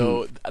 essentially. Mm-hmm.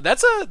 So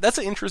that's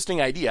an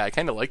interesting idea. I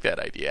kind of like that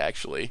idea,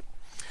 actually.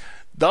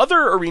 The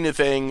other Arena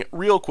thing,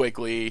 real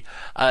quickly,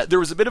 there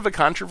was a bit of a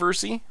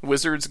controversy.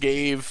 Wizards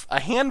gave a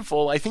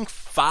handful, I think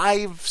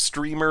 5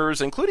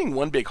 streamers, including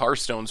one big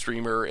Hearthstone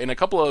streamer, and a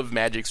couple of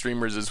Magic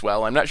streamers as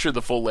well, I'm not sure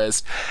the full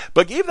list,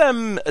 but gave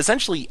them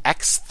essentially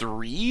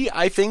X3,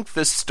 I think,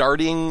 the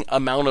starting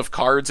amount of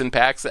cards and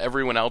packs that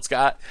everyone else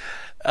got.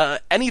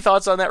 Any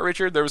thoughts on that,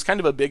 Richard? There was kind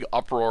of a big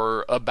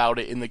uproar about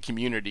it in the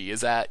community.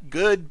 Is that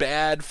good,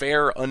 bad,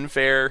 fair,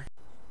 unfair?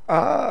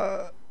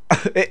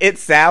 It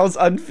sounds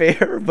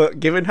unfair, but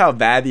given how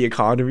bad the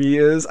economy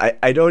is,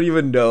 I don't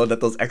even know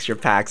that those extra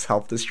packs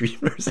help the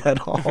streamers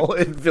at all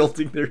in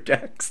building their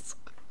decks.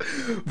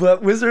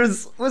 But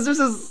Wizards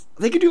is,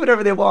 they can do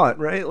whatever they want,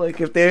 right?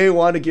 Like, if they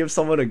want to give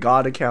someone a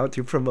god account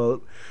to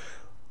promote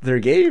their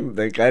game,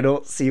 like, I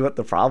don't see what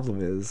the problem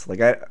is.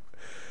 Like,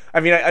 I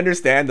mean, I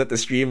understand that the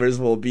streamers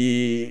will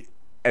be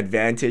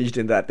advantaged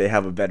in that they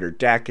have a better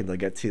deck and they'll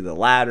get to the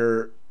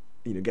ladder,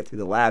 get through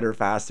the ladder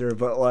faster,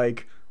 but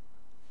like,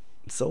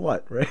 so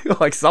what, right?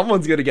 Like,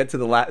 someone's gonna get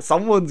to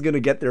someone's gonna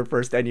get there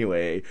first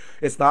anyway.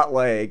 It's not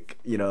like,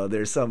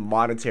 there's some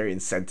monetary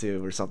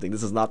incentive or something.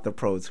 This is not the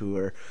Pro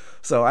Tour,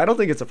 so I don't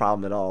think it's a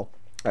problem at all.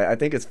 I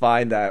think it's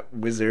fine that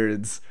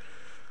Wizards,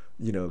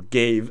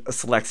 gave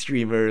select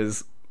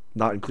streamers,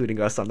 not including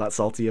us, I'm not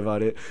salty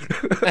about it,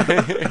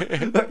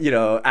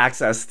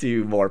 access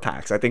to more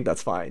packs. I think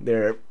that's fine.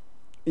 They're,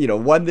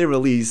 when they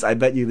release, I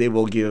bet you they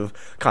will give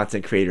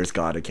content creators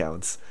god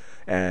accounts,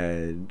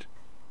 and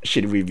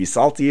should we be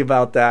salty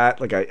about that?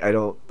 Like, I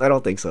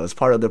don't think so. It's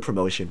part of the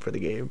promotion for the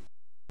game.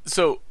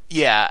 So,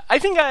 yeah, I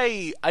think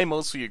I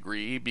mostly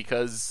agree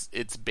because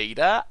it's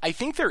beta. I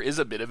think there is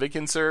a bit of a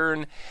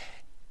concern,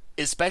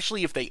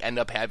 especially if they end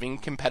up having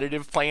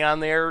competitive play on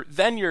there.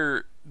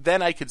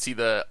 Then I could see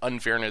the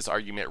unfairness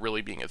argument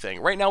really being a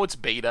thing. Right now it's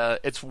beta,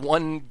 it's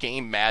one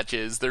game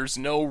matches, there's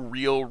no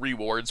real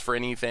rewards for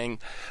anything.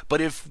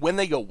 But if when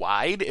they go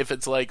wide, if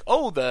it's like,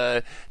 oh,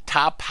 the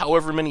top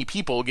however many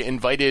people get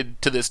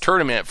invited to this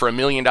tournament for $1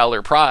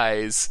 million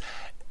prize,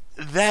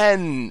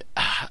 then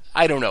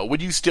I don't know.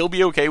 Would you still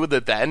be okay with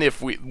it then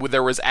if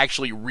there was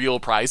actually real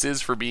prizes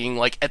for being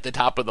like at the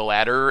top of the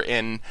ladder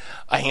and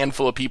a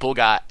handful of people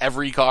got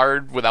every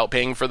card without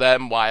paying for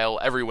them while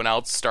everyone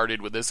else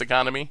started with this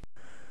economy?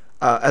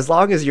 As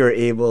long as you're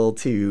able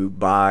to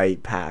buy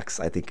packs,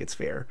 I think it's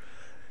fair.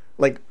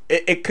 Like,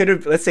 it could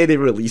have, let's say they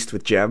released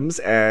with gems,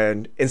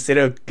 and instead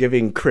of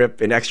giving Crip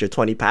an extra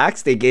 20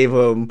 packs, they gave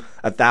him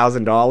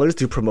 $1,000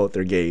 to promote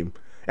their game.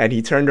 And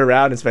he turned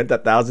around and spent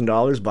that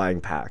 $1,000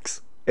 buying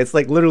packs. It's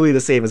like literally the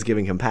same as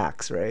giving him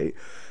packs, right?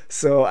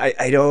 So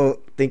I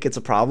don't think it's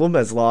a problem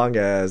as long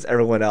as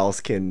everyone else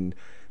can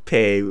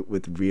pay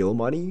with real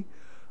money.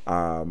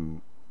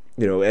 And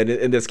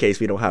in this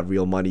case, we don't have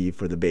real money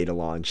for the beta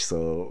launch,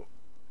 so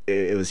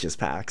it was just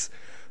packs.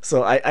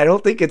 So I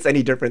don't think it's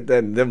any different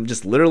than them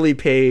just literally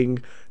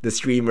paying the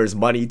streamers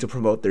money to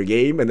promote their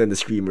game and then the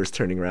streamers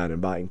turning around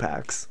and buying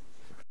packs.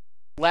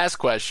 Last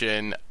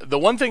question. The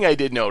one thing I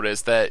did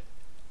notice that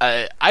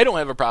I don't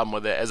have a problem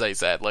with it, as I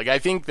said. Like, I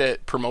think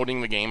that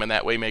promoting the game in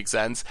that way makes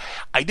sense.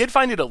 I did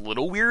find it a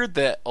little weird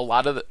that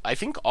I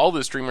think all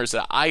the streamers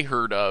that I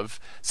heard of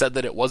said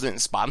that it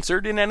wasn't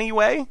sponsored in any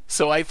way.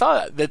 So I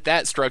thought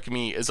that struck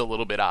me as a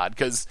little bit odd,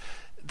 because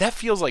that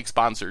feels like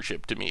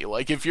sponsorship to me.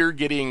 Like, if you're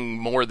getting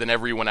more than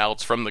everyone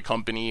else from the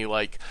company,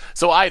 like,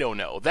 so I don't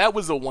know. That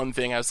was the one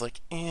thing I was like,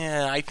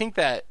 I think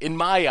that in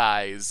my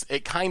eyes,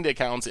 it kind of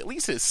counts at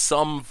least as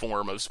some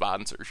form of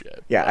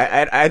sponsorship.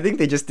 Yeah, I think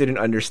they just didn't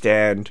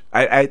understand.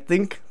 I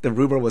think the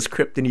rumor was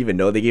Crip didn't even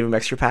know they gave him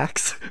extra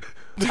packs.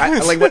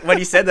 When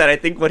he said that, I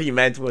think what he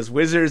meant was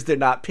Wizards did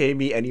not pay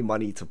me any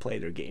money to play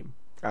their game.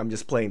 I'm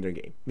just playing their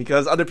game.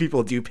 Because other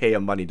people do pay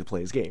him money to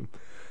play his game.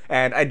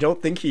 And I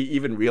don't think he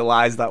even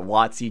realized that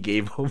WotC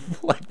gave him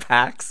like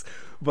packs,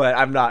 but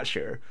I'm not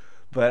sure.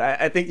 But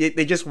I think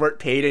they just weren't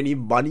paid any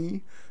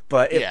money.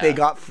 But if they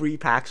got free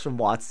packs from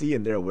WotC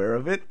and they're aware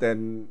of it,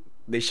 then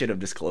they should have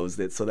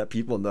disclosed it so that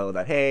people know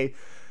that, hey,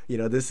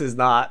 this is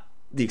not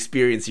the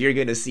experience you're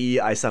going to see.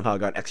 I somehow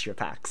got extra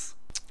packs.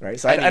 Right?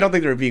 So I don't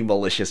think they were being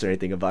malicious or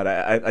anything about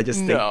it. I just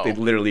think they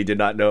literally did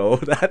not know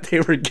that they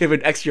were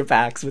given extra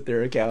packs with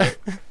their account.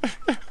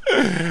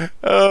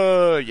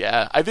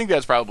 Yeah, I think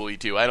that's probably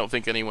too. I don't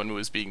think anyone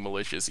was being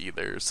malicious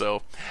either.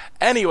 So,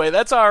 anyway,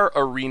 that's our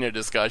arena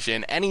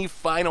discussion. Any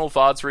final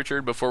thoughts,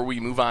 Richard, before we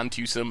move on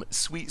to some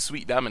sweet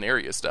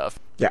Dominaria stuff?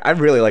 Yeah, I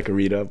really like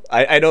arena.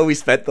 I know we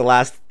spent the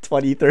last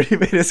 20-30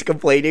 minutes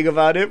complaining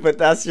about it, but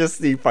that's just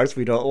the parts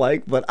we don't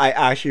like. But I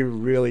actually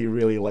really,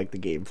 really like the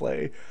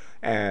gameplay.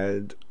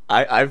 And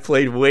I've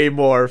played way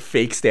more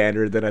fake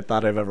standard than I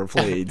thought I've ever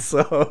played.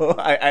 So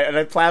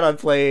I plan on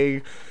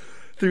playing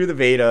through the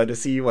beta to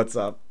see what's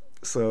up.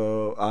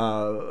 So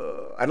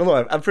I don't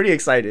know. I'm pretty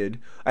excited,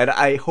 and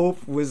I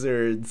hope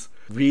Wizards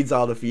reads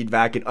all the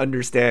feedback and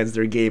understands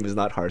their game is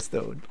not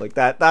Hearthstone. Like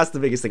that's the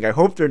biggest thing. I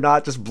hope they're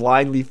not just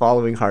blindly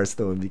following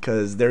Hearthstone,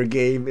 because their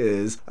game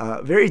is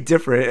very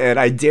different, and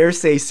I dare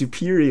say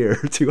superior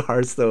to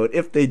Hearthstone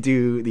if they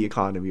do the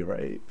economy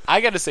right.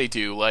 I gotta say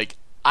too, like,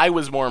 I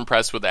was more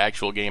impressed with the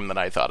actual game than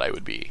I thought I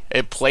would be.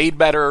 It played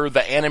better.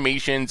 The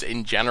animations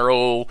in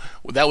general,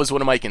 that was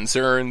one of my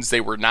concerns. They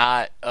were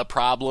not a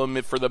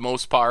problem for the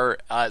most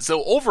part.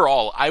 So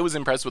overall, I was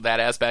impressed with that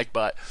aspect,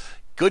 but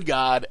good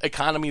God,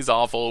 economy's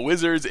awful.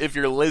 Wizards, if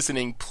you're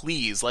listening,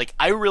 please. Like,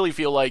 I really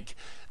feel like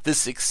the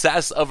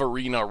success of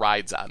Arena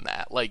rides on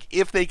that. Like,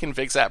 if they can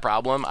fix that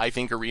problem, I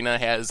think Arena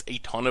has a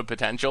ton of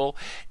potential.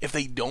 If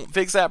they don't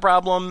fix that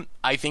problem,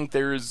 I think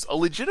there's a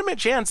legitimate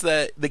chance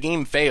that the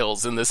game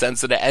fails, in the sense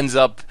that it ends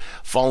up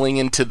falling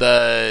into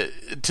the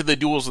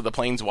Duels of the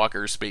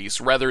Planeswalker space,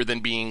 rather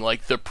than being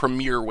like the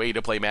premier way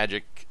to play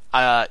Magic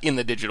in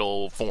the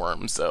digital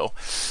form. So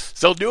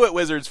do it,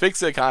 Wizards.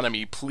 Fix the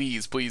economy,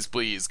 please, please,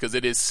 please, because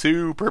it is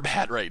super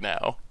bad right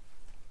now.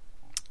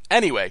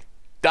 Anyway,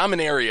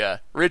 Dominaria.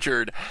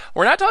 Richard,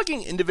 we're not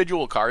talking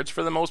individual cards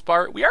for the most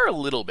part. We are a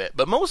little bit,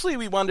 but mostly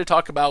we wanted to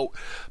talk about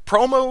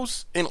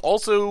promos and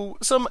also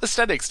some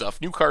aesthetic stuff,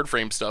 new card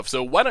frame stuff.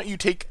 So why don't you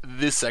take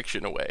this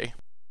section away?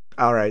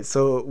 All right,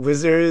 so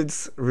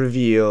Wizards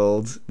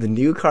revealed the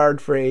new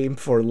card frame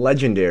for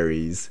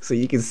Legendaries. So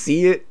you can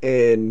see it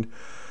in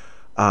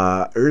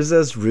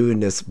Urza's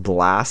Ruinous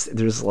Blast.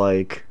 There's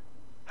like,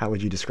 how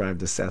would you describe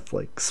the Seth?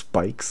 Like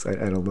spikes? I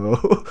don't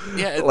know.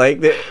 Yeah.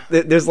 Like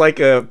there's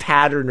like a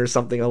pattern or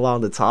something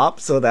along the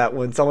top, so that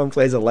when someone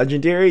plays a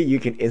legendary, you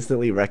can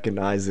instantly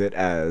recognize it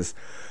as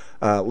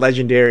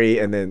legendary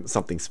and then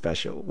something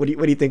special. What do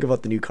you think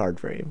about the new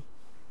card frame?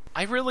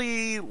 I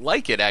really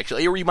like it,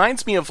 actually. It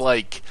reminds me of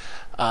like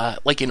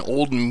an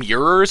old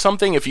mirror or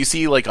something. If you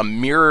see like a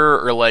mirror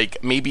or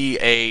like maybe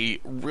a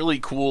really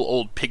cool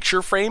old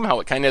picture frame, how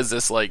it kind of has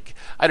this like,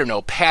 I don't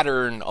know,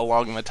 pattern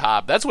along the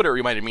top. That's what it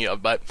reminded me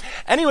of. But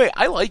anyway,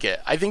 I like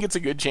it. I think it's a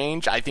good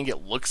change. I think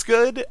it looks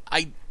good.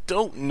 I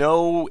don't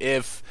know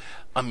if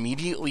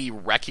immediately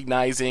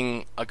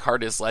recognizing a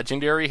card as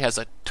legendary has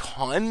a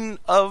ton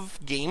of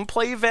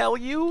gameplay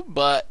value,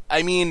 but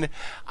I mean,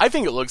 I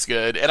think it looks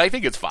good and I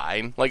think it's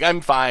fine. Like,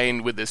 I'm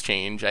fine with this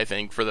change, I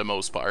think, for the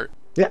most part.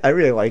 Yeah, I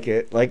really like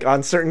it. Like,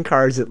 on certain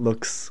cards it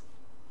looks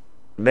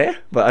meh,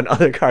 but on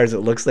other cards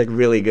it looks like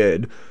really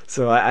good.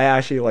 So I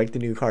actually like the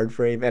new card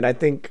frame, and I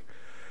think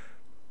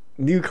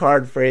new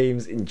card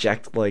frames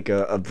inject like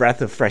a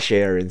breath of fresh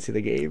air into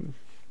the game.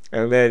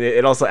 And then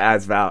it also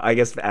adds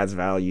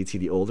value to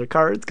the older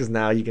cards, because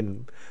now you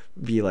can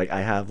be like,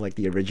 I have like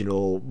the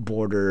original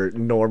border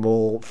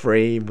normal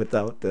frame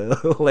without the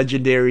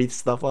legendary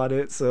stuff on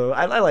it. So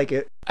I like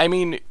it. I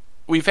mean,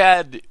 we've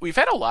had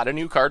a lot of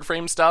new card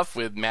frame stuff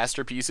with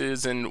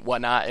masterpieces and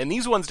whatnot, and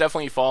these ones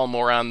definitely fall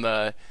more on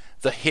the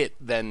hit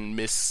than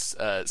miss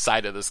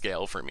side of the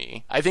scale for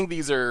me. I think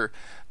these are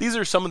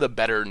some of the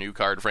better new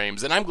card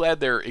frames, and I'm glad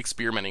they're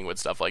experimenting with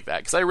stuff like that,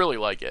 because I really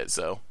like it.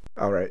 So.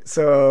 All right,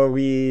 so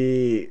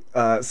we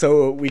got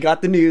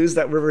the news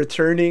that we're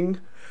returning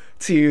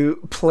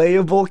to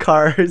playable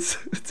cards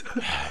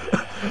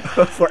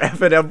for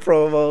F&M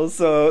promos.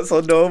 So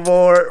no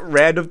more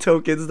random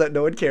tokens that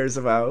no one cares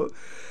about.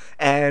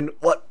 And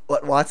what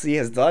WotC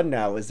has done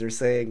now is they're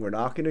saying we're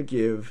not going to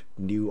give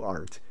new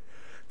art,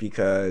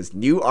 because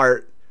new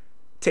art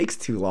takes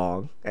too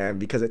long, and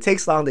because it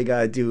takes long, they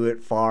gotta do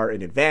it far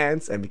in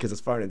advance, and because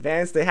it's far in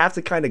advance, they have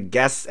to kind of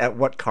guess at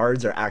what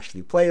cards are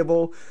actually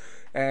playable.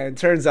 And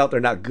turns out they're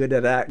not good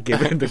at that,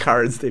 given the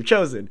cards they've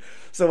chosen.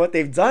 So what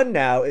they've done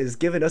now is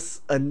given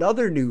us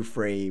another new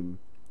frame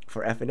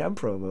for F&M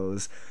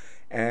promos.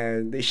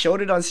 And they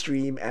showed it on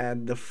stream,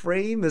 and the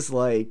frame is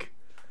like...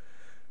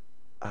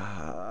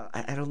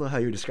 I don't know how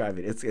you describe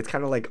it. It's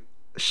kind of like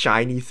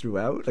shiny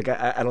throughout. Like,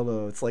 I don't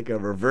know. It's like a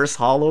reverse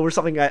hollow or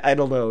something. I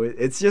don't know.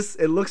 It's just...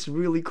 It looks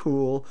really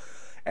cool.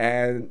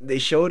 And they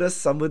showed us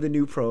some of the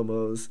new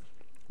promos.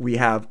 We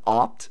have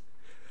Opt,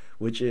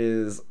 which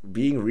is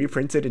being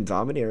reprinted in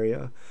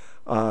Dominaria.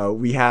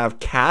 We have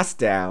Cast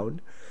Down,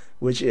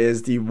 which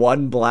is the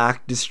 1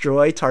 black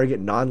destroy target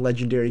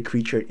non-legendary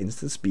creature at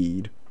instant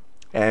speed.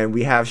 And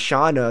we have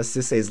Shauna,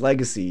 Sisei's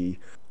Legacy.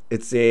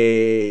 It's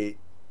a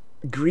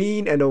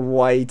green and a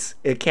white.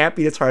 It can't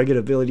be the target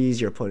abilities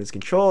your opponents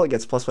control. It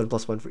gets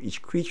 +1/+1 for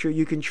each creature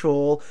you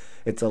control.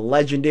 It's a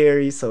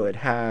legendary, so it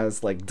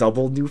has like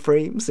double new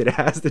frames. It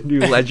has the new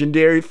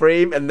legendary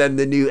frame and then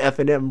the new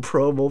F&M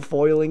promo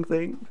foiling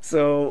thing.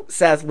 So,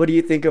 Seth, what do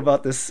you think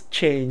about this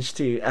change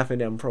to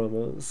F&M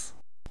promos?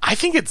 I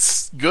think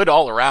it's good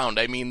all around.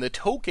 I mean, the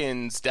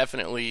tokens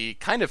definitely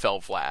kind of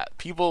fell flat.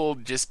 People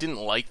just didn't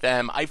like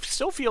them. I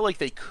still feel like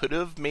they could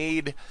have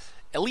made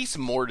at least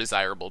more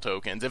desirable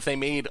tokens if they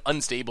made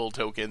unstable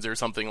tokens or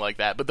something like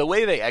that. But the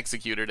way they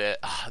executed it,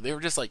 they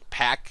were just like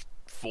pack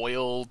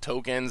foil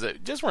tokens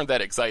that just weren't that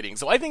exciting.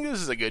 So I think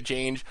this is a good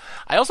change.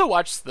 I also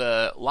watched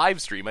the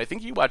live stream. I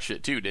think you watched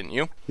it too, didn't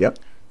you? Yep.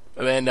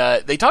 And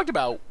they talked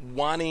about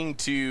wanting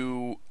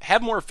to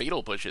have more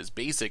fatal pushes,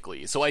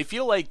 basically. So I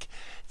feel like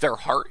their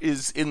heart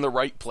is in the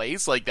right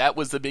place. Like, that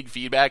was the big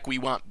feedback. We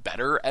want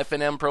better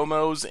F&M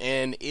promos,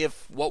 and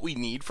if what we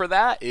need for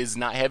that is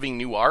not having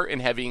new art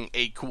and having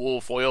a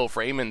cool foil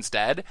frame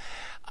instead,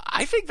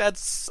 I think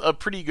that's a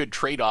pretty good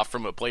trade-off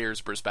from a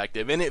player's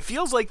perspective. And it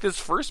feels like this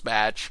first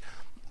batch,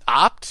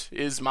 Opt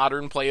is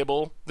modern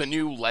playable. The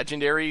new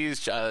legendary,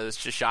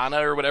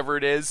 Shoshana or whatever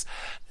it is,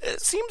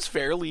 it seems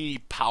fairly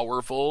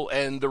powerful.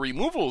 And the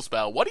removal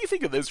spell, what do you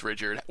think of this,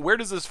 Richard? Where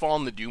does this fall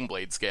on the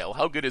Doomblade scale?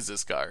 How good is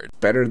this card?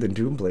 Better than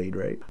Doomblade,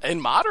 right? In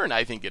modern,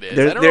 I think it is.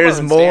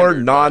 There's more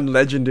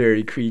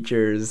non-legendary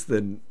creatures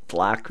than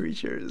black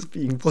creatures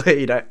being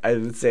played, I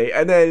would say.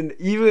 And then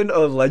even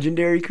of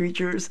legendary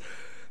creatures,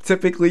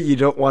 typically you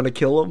don't want to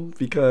kill them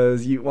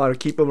because you want to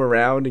keep them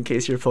around in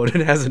case your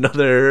opponent has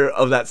another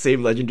of that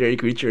same legendary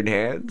creature in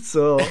hand.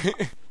 So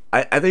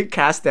I think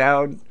Cast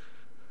Down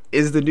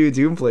is the new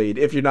Doomblade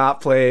if you're not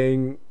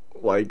playing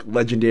like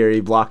legendary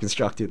block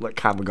constructed like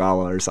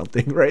Kamigawa or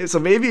something, right? So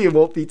maybe it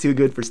won't be too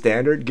good for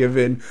standard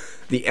given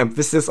the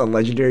emphasis on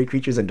legendary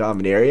creatures in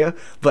Dominaria,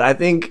 but I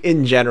think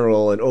in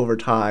general and over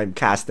time,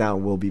 Cast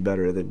Down will be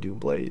better than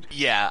Doomblade.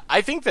 Yeah,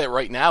 I think that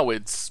right now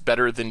it's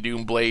better than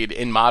Doomblade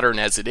in modern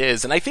as it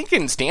is, and I think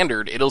in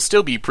standard it'll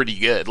still be pretty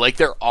good. Like,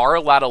 there are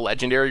a lot of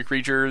legendary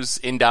creatures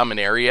in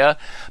Dominaria,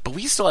 but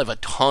we still have a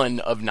ton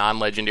of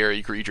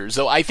non-legendary creatures,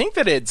 so I think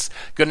that it's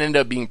going to end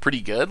up being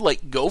pretty good.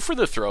 Like, Go for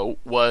the Throat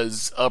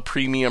was a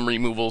premium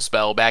removal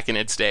spell back in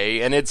its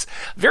day, and it's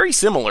very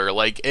similar.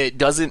 Like, it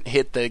doesn't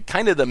hit the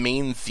kind of the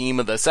main theme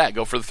of the set.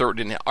 Go for the Throat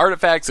didn't hit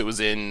artifacts. It was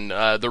in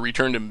the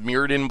Return to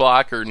Mirrodin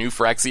block or New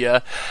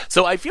Phyrexia.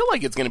 So I feel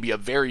like it's going to be a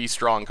very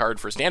strong card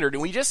for Standard,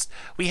 and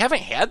we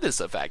haven't had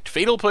this effect.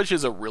 Fatal Push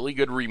is a really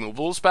good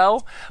removal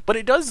spell, but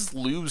it does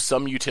lose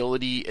some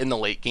utility in the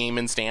late game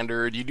in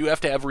Standard. You do have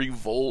to have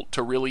Revolt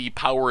to really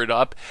power it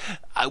up.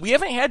 We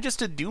haven't had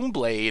just a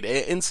Doomblade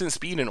instant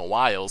speed in a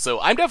while, so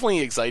I'm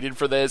definitely excited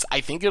for this.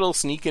 I think it'll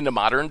sneak into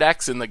Modern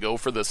decks in the go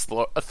for the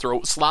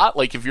Throat slot.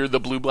 Like, if you're the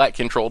blue-black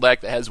control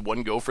deck that has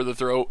one go for the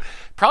Throat,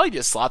 probably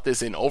just slot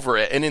this in over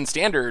it. And in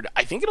Standard,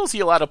 I think it'll see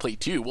a lot of play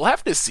too. We'll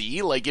have to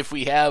see, like, if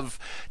we have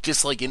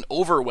just like an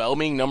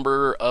overwhelming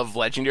number of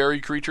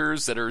legendary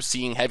creatures that are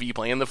seeing heavy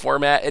play in the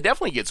format, it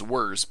definitely gets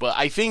worse. But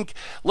I think,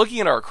 looking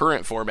at our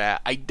current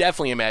format, I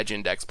definitely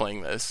imagine decks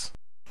playing this.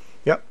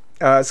 Yep.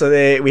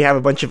 We have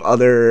a bunch of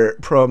other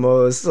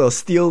promos. So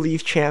Steel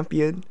Leaf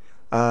Champion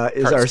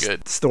is our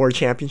store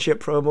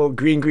championship promo.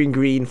 Green,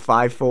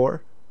 5/4.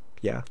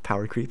 Yeah,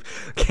 power creep.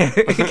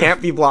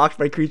 Can't be blocked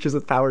by creatures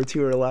with power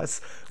 2 or less.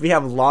 We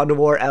have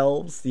Lawnmower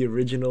Elves, the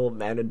original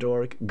Mana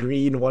Dork.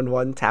 Green,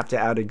 1/1, tap to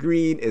add a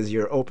green is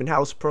your open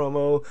house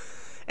promo.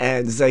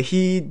 And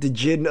Zahid, the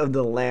Djinn of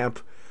the Lamp,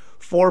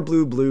 4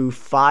 blue,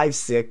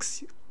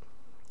 5/6.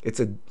 It's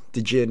a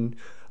Djinn.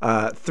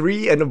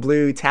 3 and a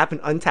blue, tap an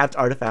untapped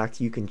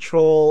artifact you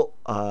control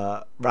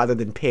rather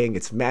than paying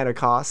its mana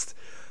cost.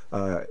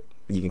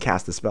 You can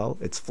cast the spell.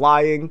 It's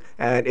flying,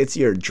 and it's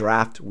your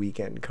draft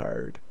weekend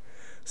card.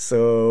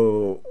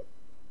 So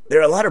there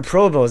are a lot of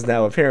promos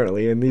now,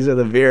 apparently, and these are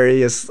the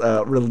various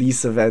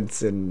release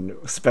events and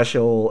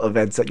special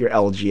events at your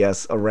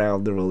LGS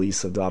around the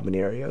release of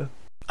Dominaria.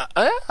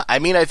 I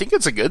mean, I think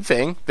it's a good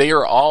thing. They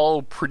are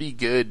all pretty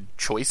good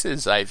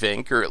choices, I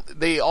think, or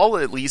they all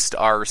at least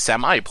are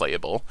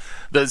semi-playable.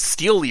 The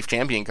Steel Leaf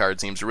Champion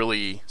card seems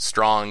really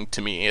strong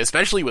to me,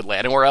 especially with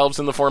Llanowar Elves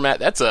in the format.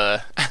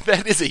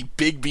 That is a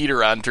big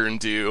beater on turn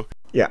 2.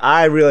 Yeah,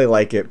 I really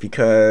like it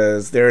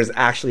because there is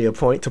actually a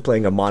point to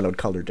playing a mono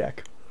color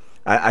deck.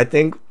 I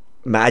think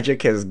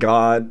Magic has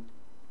gone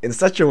in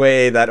such a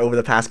way that over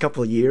the past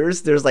couple of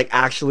years, there's like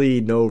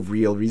actually no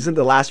real reason.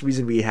 The last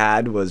reason we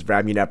had was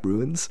Ramunap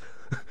Ruins.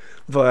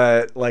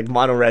 But like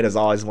mono red has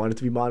always wanted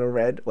to be mono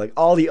red. Like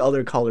all the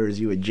other colors,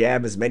 you would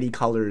jam as many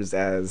colors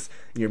as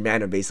your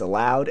mana base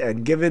allowed.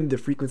 And given the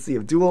frequency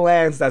of dual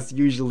lands, that's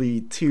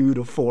usually 2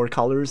 to 4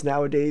 colors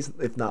nowadays,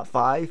 if not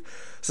 5.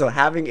 So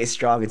having a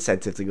strong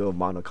incentive to go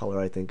monocolor,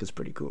 I think, is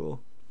pretty cool.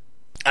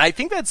 I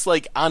think that's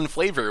like on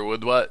flavor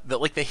with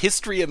the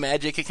history of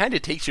Magic. It kind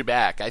of takes you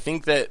back. I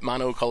think that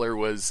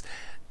monocolor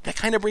that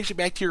kind of brings you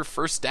back to your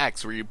first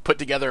decks where you put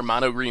together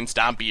mono green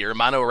Stompy or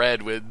mono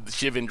red with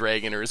Shivan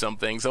Dragon or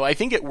something. So I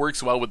think it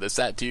works well with the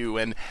set too.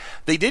 And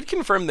they did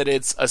confirm that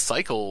it's a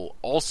cycle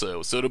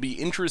also. So it'll be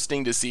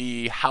interesting to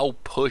see how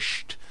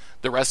pushed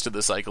the rest of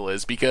the cycle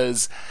is,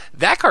 because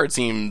that card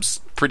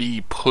seems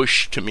pretty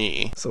pushed to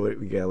me. So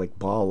we got like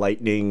Ball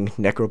Lightning,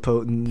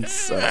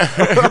 Necropotence.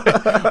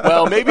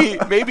 Well,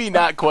 maybe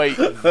not quite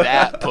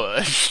that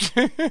pushed.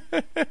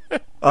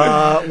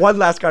 One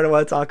last card I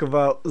want to talk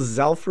about,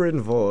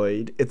 Zhalfirin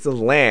Void. It's a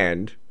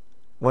land.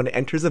 When it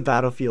enters a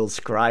battlefield,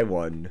 scry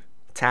 1.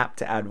 Tap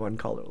to add 1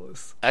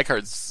 colorless. That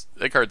card's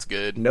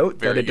good. Note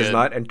that it does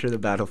not enter the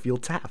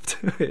battlefield tapped.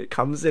 It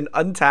comes in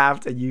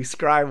untapped and you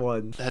scry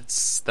 1.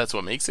 That's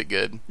what makes it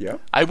good. Yeah.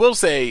 I will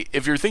say,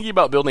 if you're thinking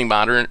about building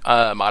modern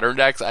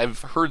decks,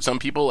 I've heard some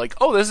people like,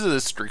 oh, this is a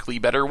strictly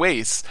better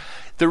Waste.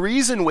 The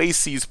reason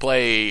Waste sees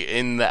play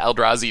in the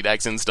Eldrazi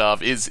decks and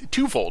stuff is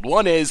twofold.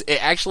 One is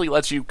it actually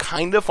lets you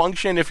kind of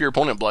function if your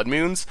opponent Blood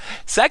Moons.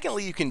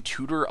 Secondly, you can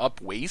tutor up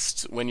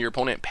Waste when your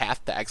opponent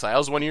Path to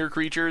Exiles one of your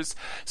creatures.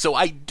 So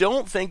I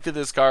don't think that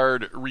this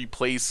card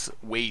replaces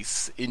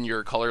Waste in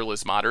your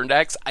colorless modern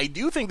decks. I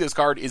do think this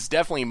card is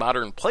definitely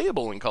modern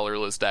playable in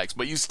colorless decks,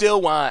 but you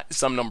still want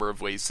some number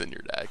of Wastes in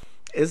your deck.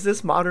 Is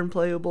this modern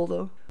playable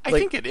though? I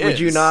think it is. Would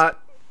you not,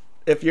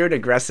 if you're an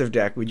aggressive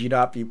deck, would you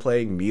not be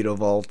playing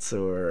Mutavaults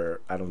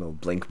or, I don't know,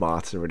 Blink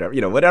Moths or whatever? You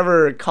know,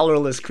 whatever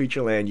colorless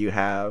creature land you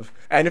have.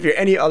 And if you're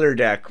any other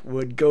deck,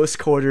 would Ghost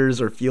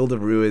Quarters or Field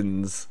of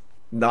Ruins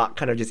not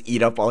kind of just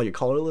eat up all your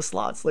colorless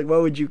slots? Like,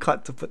 what would you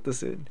cut to put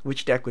this in?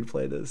 Which deck would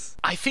play this?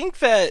 I think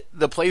that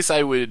the place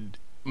I would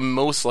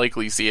most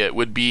likely see it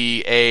would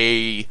be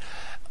a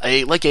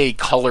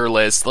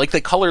colorless, like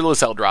the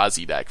colorless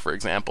Eldrazi deck, for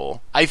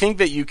example. I think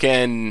that you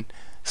can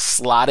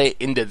slot it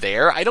into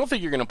there. I don't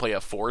think you're going to play a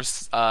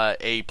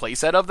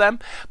playset of them,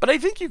 but I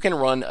think you can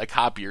run a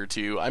copy or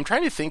two. I'm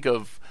trying to think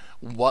of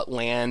what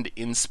land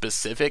in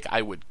specific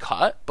I would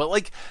cut, but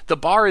like the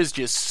bar is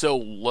just so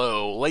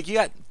low. Like you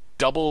got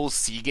double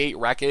Seagate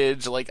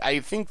Wreckage. Like I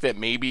think that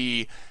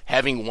maybe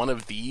having one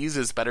of these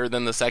is better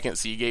than the second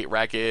Seagate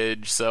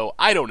Wreckage. So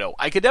I don't know.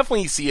 I could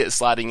definitely see it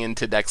slotting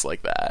into decks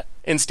like that.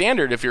 In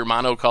Standard, if you're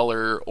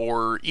monocolor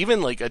or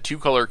even like a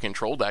 2-color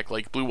control deck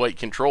like Blue-White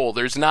Control,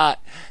 there's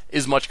not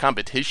as much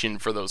competition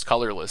for those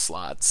colorless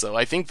slots. So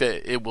I think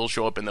that it will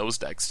show up in those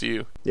decks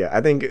too. Yeah,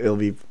 I think it'll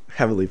be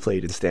heavily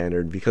played in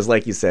standard because,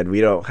 like you said,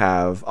 we don't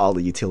have all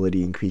the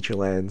utility in creature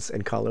lands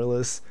and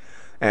colorless.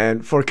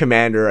 And for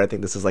commander, I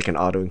think this is like an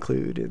auto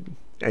include in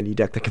any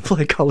deck that can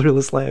play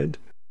colorless land.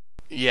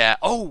 Yeah.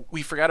 Oh,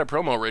 we forgot a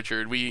promo,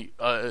 Richard. We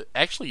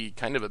actually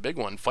kind of a big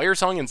one.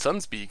 Firesong and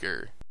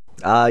Sunspeaker.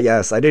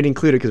 Yes, I didn't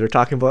include it because we're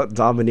talking about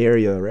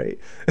Dominaria, right?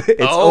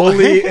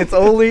 It's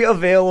only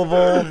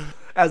available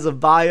as a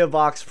buy a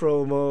box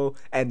promo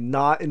and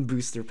not in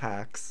booster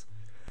packs.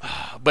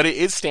 But it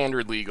is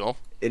standard legal.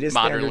 It is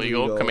Modern standard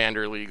legal,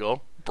 Commander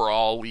legal,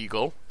 Brawl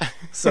legal.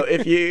 So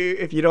if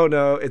you don't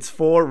know, it's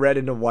 4 red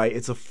and a white.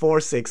 It's a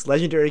 4/6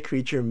 legendary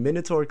creature,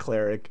 Minotaur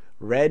Cleric,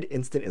 red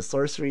instant and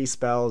sorcery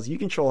spells. You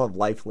control have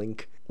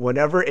lifelink.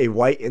 Whenever a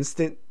white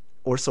instant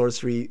or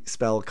sorcery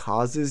spell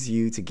causes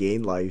you to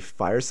gain life,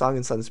 Firesong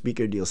and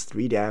Sunspeaker deals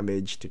 3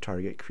 damage to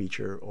target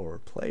creature or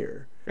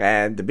player.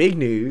 And the big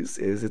news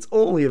is it's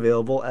only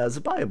available as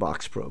a buy a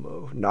box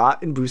promo,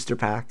 not in booster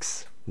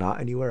packs, not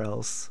anywhere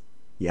else.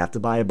 You have to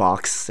buy a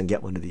box and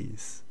get one of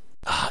these.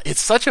 It's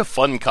such a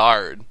fun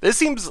card. This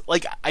seems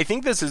like, I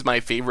think this is my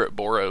favorite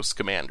Boros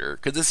commander,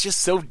 because it's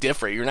just so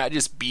different. You're not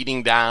just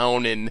beating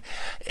down and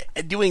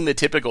doing the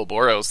typical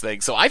Boros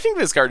thing. So I think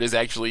this card is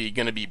actually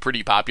going to be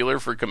pretty popular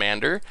for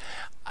commander.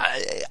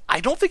 I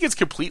don't think it's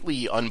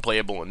completely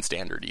unplayable in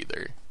standard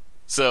either.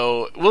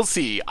 So we'll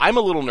see. I'm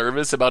a little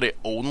nervous about it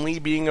only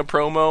being a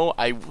promo.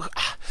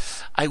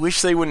 I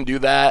wish they wouldn't do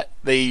that.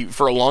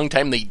 For a long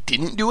time, they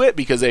didn't do it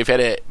because they've had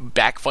it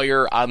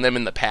backfire on them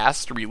in the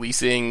past,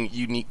 releasing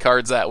unique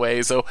cards that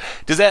way. So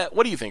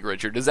what do you think,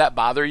 Richard? Does that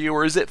bother you,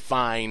 or is it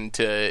fine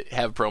to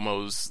have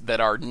promos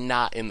that are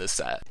not in the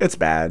set? It's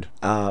bad.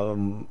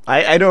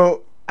 I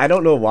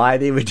don't know why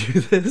they would do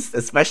this,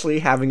 especially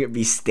having it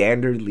be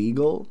standard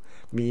legal,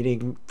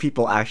 meaning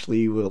people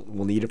actually will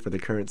need it for the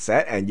current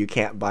set, and you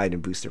can't buy it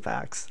in booster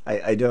packs.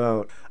 I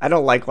don't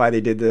like why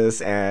they did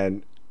this,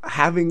 and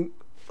having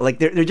like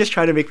they're just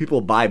trying to make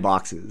people buy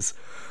boxes.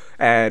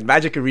 And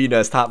Magic Arena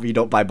has taught me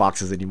don't buy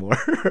boxes anymore.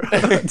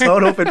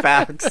 Don't open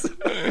packs.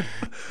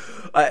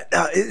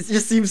 It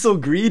just seems so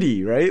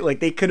greedy, right?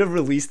 Like they could have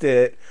released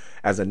it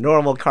as a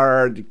normal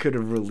card. They could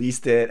have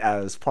released it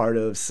as part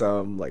of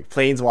some like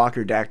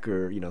Planeswalker deck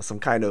or some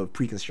kind of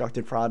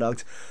pre-constructed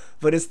product.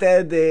 But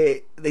instead,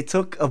 they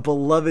took a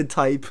beloved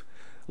type,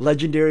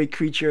 legendary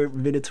creature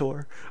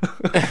Minotaur,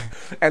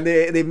 and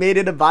they made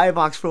it a buy a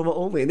box promo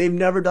only. And they've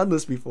never done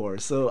this before,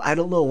 so I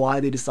don't know why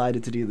they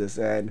decided to do this.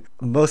 And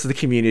most of the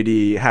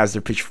community has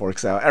their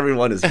pitchforks out.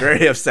 Everyone is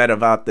very upset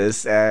about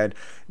this, and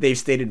they've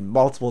stated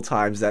multiple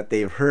times that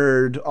they've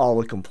heard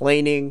all the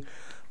complaining.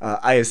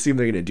 I assume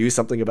they're going to do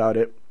something about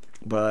it,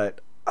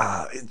 but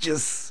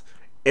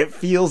it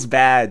feels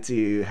bad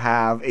to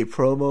have a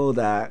promo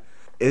that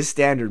is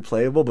standard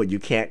playable, but you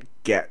can't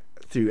get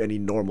through any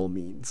normal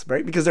means,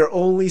 right? Because there are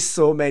only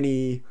so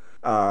many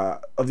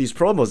of these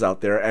promos out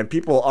there, and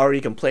people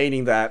already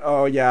complaining that,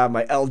 oh yeah,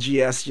 my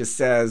LGS just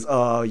says,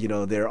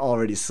 they're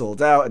already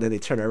sold out, and then they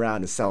turn around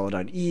and sell it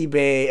on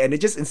eBay, and it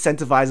just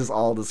incentivizes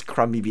all this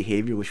crummy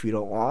behavior, which we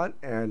don't want,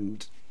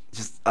 and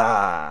just,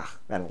 I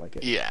don't like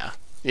it.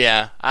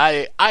 Yeah,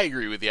 I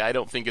agree with you. I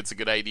don't think it's a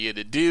good idea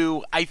to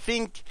do. I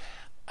think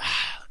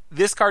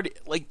this card,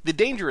 like, the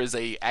danger is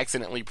a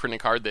accidentally print a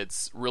card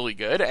that's really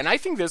good, and I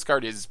think this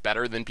card is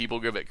better than people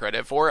give it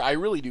credit for. I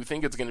really do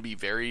think it's going to be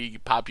very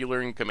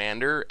popular in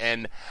Commander,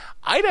 and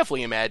I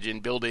definitely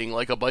imagine building,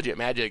 like, a budget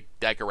Magic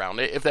deck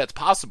around it, if that's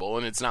possible,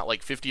 and it's not,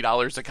 like,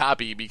 $50 a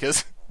copy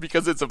because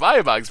it's a buy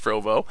a box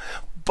promo.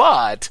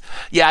 But,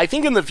 yeah, I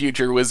think in the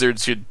future,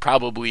 Wizards should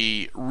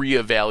probably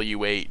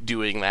reevaluate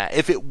doing that.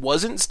 If it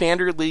wasn't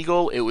standard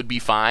legal, it would be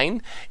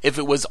fine. If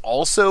it was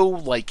also,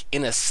 like,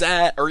 in a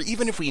set, or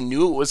even if we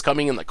knew it was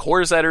coming in the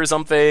core set or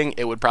something,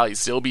 it would probably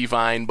still be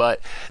fine.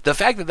 But the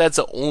fact that that's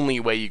the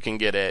only way you can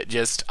get it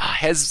just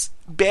has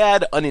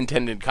bad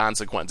unintended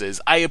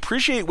consequences. I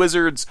appreciate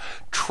Wizards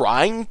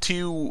trying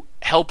to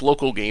help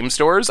local game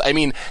stores. I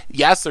mean,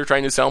 yes, they're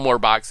trying to sell more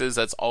boxes.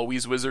 That's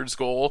always Wizards'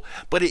 goal.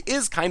 But it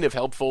is kind of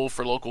helpful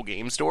for local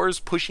game stores,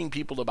 pushing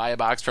people to buy a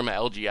box from an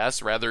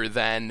LGS rather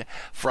than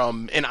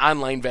from an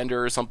online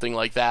vendor or something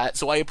like that.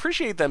 So I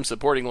appreciate them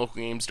supporting local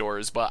game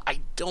stores, but I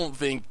don't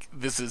think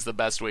this is the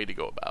best way to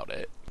go about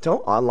it.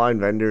 Don't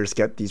online vendors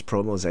get these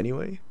promos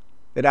anyway?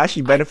 It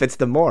actually benefits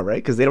them more,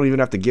 right? Because they don't even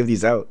have to give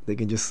these out. They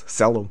can just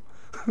sell them.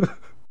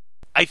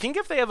 I think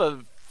if they have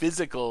a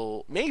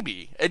physical,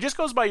 maybe it just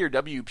goes by your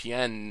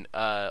WPN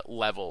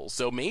level,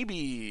 so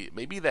maybe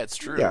that's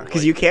true. Yeah,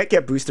 because you can't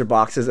get booster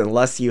boxes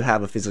unless you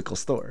have a physical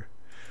store,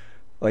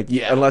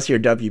 unless you're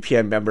a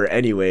WPN member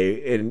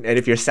anyway. And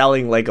if you're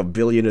selling like 1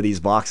 billion of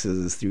these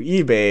boxes through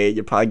eBay,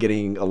 you're probably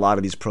getting a lot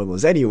of these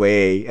promos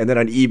anyway, and then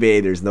on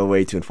eBay there's no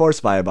way to enforce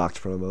buy a box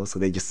promos, so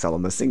they just sell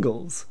them as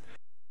singles.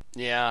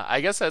 Yeah,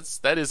 I guess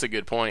that is a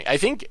good point. I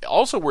think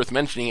also worth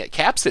mentioning, it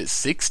caps at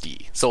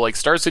 60. So like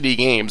Star City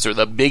Games are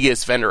the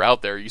biggest vendor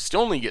out there. You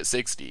still only get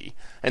 60,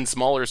 and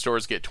smaller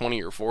stores get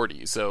 20 or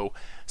 40. So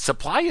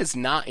supply is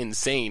not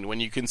insane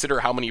when you consider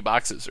how many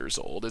boxes are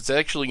sold. It's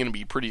actually going to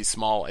be pretty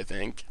small, I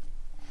think.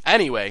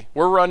 Anyway,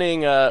 we're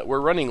running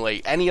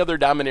late. Any other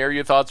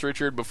Dominaria thoughts,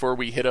 Richard, before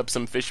we hit up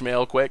some fish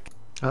mail quick?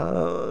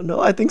 No,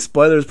 I think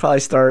spoilers probably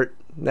start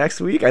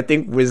next week. I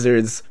think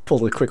Wizards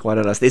pulled a quick one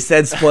on us. They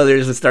said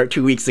spoilers would start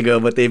 2 weeks ago,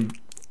 but they've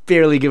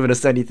barely given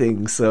us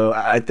anything. So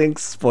I think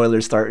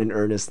spoilers start in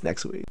earnest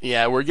next week.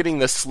 Yeah, we're getting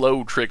the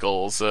slow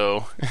trickle,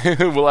 so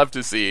we'll have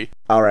to see.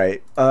 All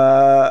right.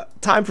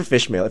 Time for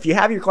fish mail. If you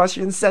have your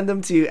questions, send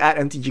them to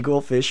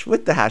 @MTGGoldfish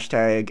with the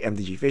hashtag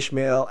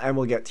MTGFishmail, and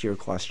we'll get to your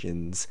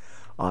questions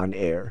on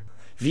air.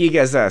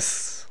 Vegas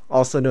S,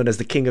 also known as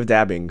the king of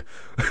dabbing.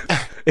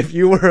 If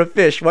you were a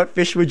fish, what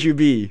fish would you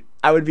be?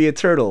 I would be a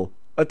turtle.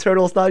 A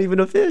turtle's not even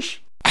a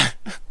fish.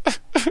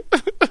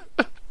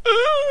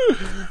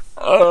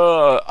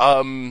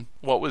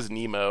 What was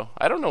Nemo?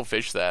 I don't know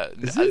fish that.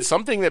 Is it?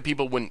 Something that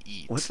people wouldn't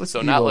eat. What's so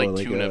Nemo, not like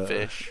like tuna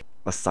fish.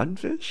 A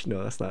sunfish?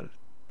 No, that's not.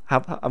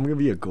 I'm gonna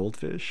be a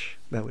goldfish.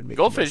 That would make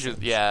Goldfish more is,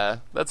 sense. yeah,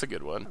 that's a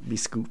good one. Be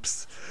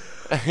scoops.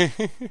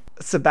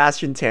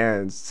 Sebastian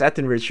Tans, Seth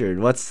and Richard,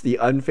 what's the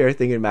unfair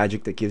thing in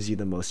Magic that gives you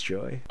the most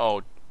joy?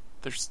 Oh,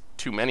 there's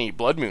too many.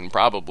 Blood Moon,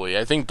 probably.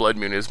 I think Blood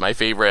Moon is my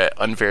favorite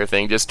unfair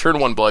thing. Just turn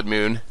one Blood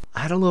Moon.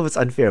 I don't know if it's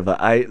unfair, but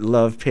I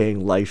love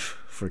paying life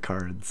for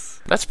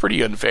cards. That's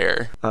pretty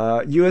unfair.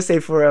 USA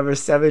Forever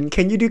 7,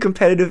 can you do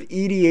competitive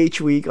EDH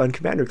week on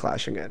Commander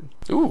Clash again?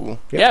 Ooh.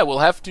 Yeah. Yeah, we'll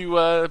have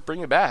to bring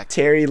it back.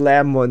 Terry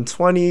Lamb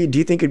 120, do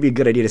you think it'd be a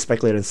good idea to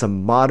speculate on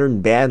some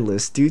modern ban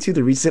lists due to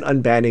the recent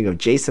unbanning of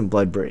Jason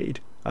Bloodbraid?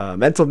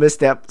 Mental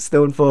Misstep,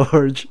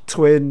 Stoneforge,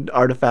 Twin,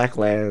 Artifact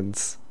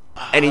Lands.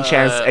 Any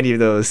chance any of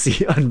those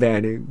see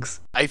unbannings?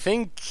 I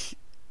think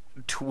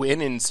Twin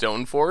and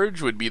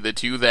Stoneforge would be the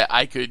two that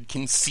I could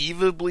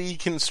conceivably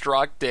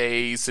construct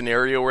a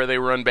scenario where they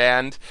were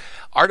unbanned.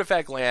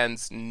 Artifact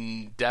Lands,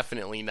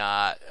 definitely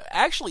not.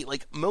 Actually,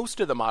 like, most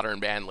of the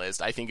modern ban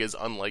list I think is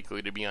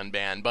unlikely to be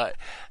unbanned, but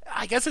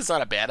I guess it's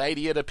not a bad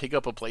idea to pick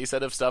up a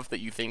playset of stuff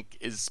that you think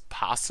is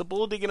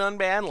possible to get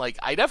unbanned. Like,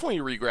 I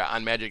definitely regret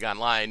on Magic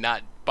Online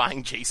not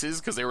buying Jaces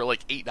because they were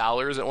like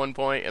 $8 at one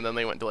point, and then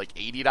they went to like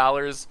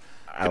 $80.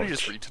 Could have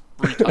just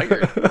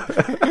retired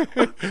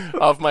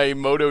off my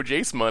Moto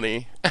Jace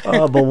money.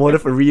 But what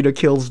if Arena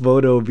kills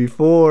Moto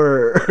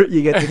before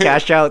you get to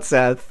cash out,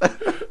 Seth?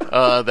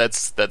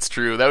 That's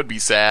true. That would be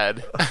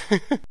sad.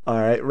 All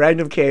right,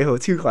 Random Keho,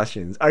 2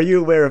 questions. Are you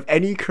aware of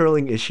any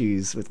curling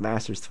issues with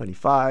Masters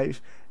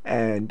 25?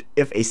 And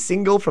if a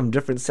single from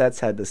different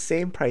sets had the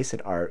same price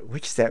in art,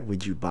 which set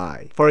would you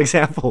buy? For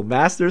example,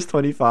 Masters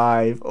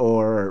 25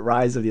 or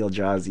Rise of the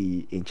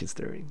Eldrazi Ancient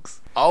Stirrings.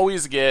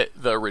 Always get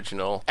the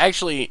original.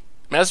 Actually,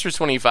 Masters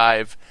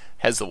 25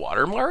 has the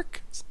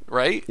watermark,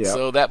 right? Yeah.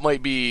 So that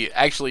might be,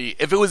 actually,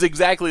 if it was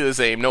exactly the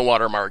same, no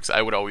watermarks,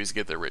 I would always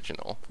get the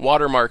original.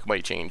 Watermark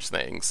might change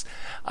things.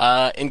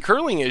 In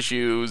curling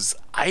issues,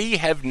 I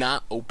have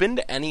not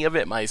opened any of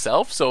it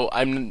myself, so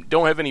I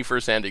don't have any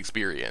first-hand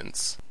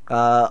experience.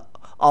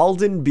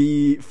 Alden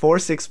B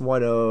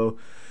 4610,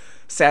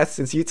 Seth,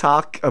 since you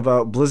talk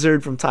about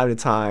Blizzard from time to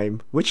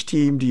time, which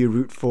team do you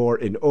root for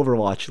in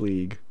Overwatch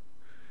League?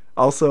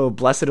 Also,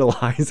 Blessed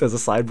Alliance as a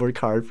sideboard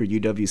card for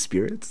UW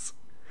Spirits.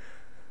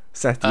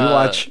 Seth, do you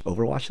watch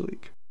Overwatch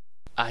League?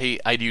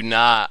 I do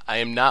not. I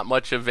am not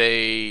much of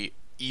a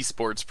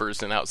esports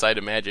person outside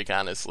of Magic,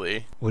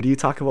 honestly. What do you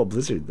talk about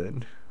Blizzard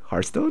then?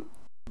 Hearthstone?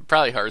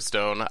 Probably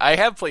Hearthstone. I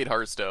have played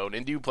Hearthstone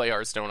and do play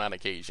Hearthstone on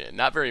occasion.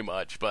 Not very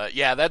much, but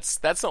yeah, that's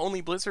the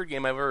only Blizzard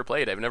game I've ever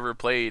played. I've never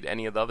played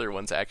any of the other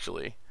ones,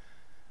 actually.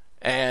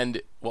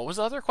 And what was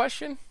the other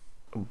question?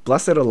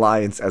 Blessed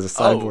Alliance as a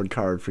sideboard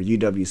card for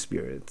UW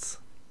Spirits.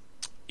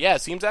 Yeah,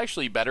 it seems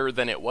actually better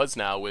than it was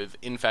now with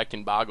Infect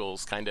and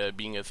Boggles kind of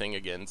being a thing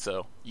again.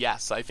 So,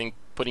 yes, I think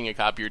putting a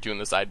copy or two in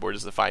the sideboard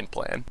is a fine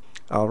plan.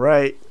 All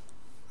right.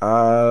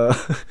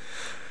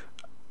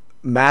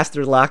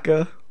 Master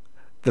Laka.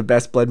 The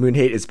best Blood Moon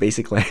hate is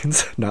basic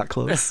lands. Not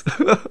close.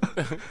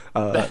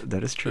 That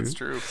is true. That's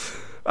true.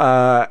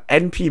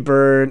 NP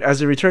Burn,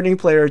 as a returning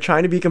player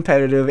trying to be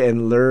competitive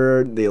and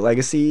learn the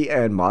legacy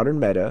and modern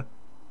meta,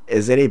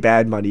 is it a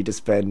bad idea to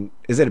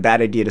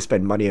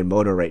spend money on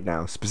Moto right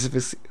now?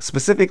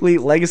 Specifically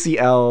Legacy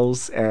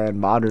Elves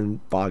and Modern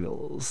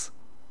Boggles.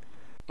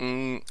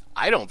 I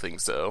don't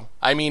think so.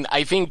 I mean,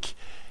 I think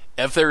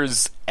if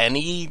there's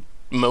any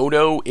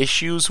Moto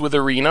issues with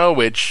Arena,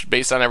 which,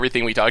 based on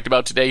everything we talked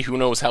about today, who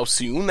knows how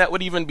soon that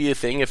would even be a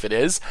thing if it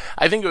is,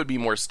 I think it would be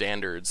more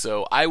standard.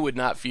 So I would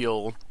not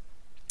feel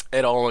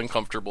at all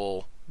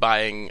uncomfortable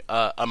buying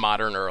a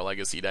Modern or a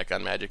Legacy deck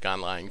on Magic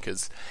Online,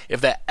 because if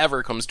that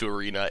ever comes to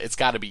Arena, it's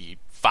got to be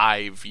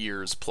 5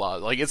 years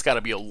plus. Like, it's got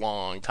to be a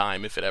long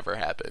time if it ever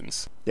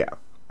happens. Yeah,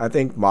 I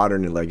think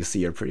Modern and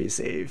Legacy are pretty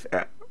safe.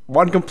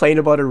 One complaint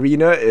about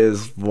Arena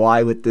is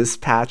why with this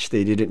patch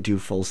they didn't do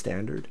full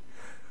standard.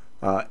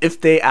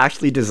 If they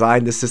actually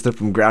design the system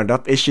from ground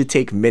up, it should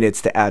take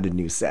minutes to add a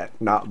new set,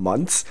 not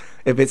months.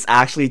 If it's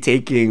actually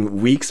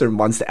taking weeks or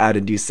months to add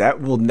a new set,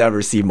 we'll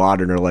never see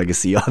Modern or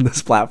Legacy on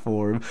this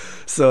platform.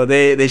 So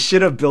they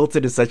should have built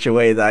it in such a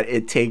way that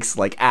it takes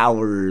like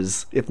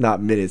hours, if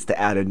not minutes, to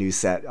add a new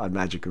set on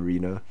Magic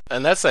Arena.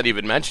 And that's not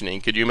even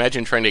mentioning. Could you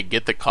imagine trying to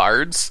get the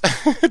cards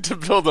to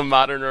build a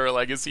Modern or a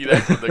Legacy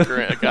deck with the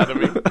current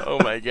economy? Oh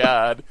my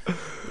god.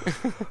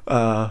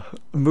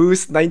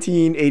 Moose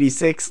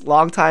 1986,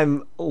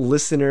 longtime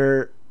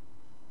listener,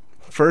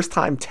 first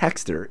time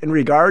texter. In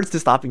regards to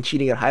stopping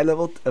cheating at high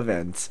level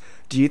events,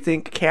 do you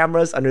think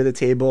cameras under the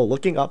table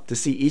looking up to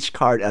see each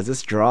card as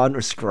it's drawn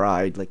or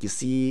scried like you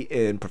see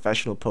in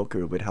professional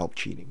poker would help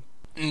cheating?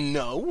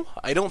 No,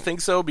 I don't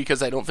think so,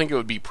 because I don't think it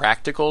would be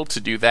practical to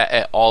do that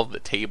at all the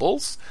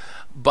tables.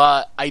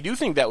 But I do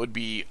think that would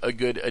be a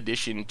good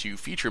addition to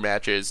feature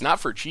matches, not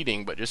for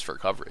cheating, but just for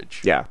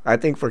coverage. Yeah, I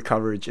think for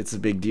coverage, it's a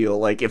big deal.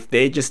 Like, if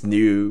they just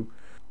knew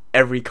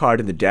every card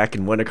in the deck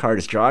and when a card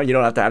is drawn, you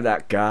don't have to have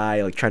that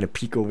guy, like, trying to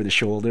peek over the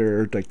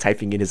shoulder, like,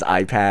 typing in his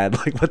iPad,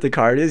 like, what the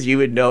card is. You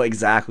would know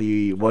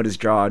exactly what is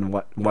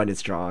drawn, when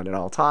it's drawn at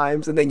all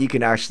times, and then you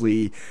can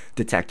actually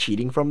detect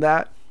cheating from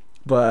that.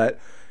 But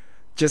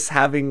just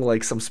having,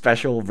 like, some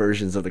special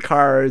versions of the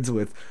cards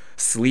with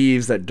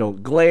sleeves that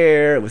don't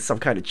glare with some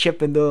kind of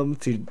chip in them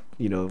to,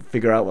 you know,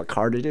 figure out what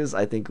card it is,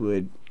 I think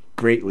would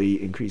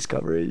greatly increase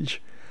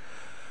coverage.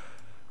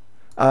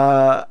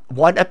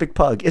 One Epic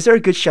Pug, is there a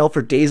good shell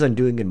for Days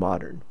Undoing in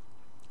Modern?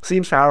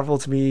 Seems powerful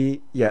to me,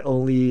 yet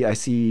only I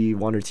see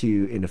one or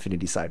two in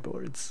Affinity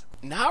sideboards.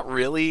 Not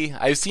really.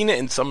 I've seen it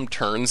in some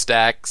turns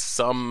decks,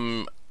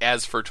 some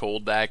As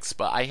Foretold decks,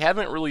 but I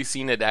haven't really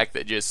seen a deck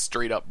that just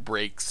straight up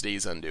breaks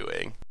Days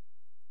Undoing.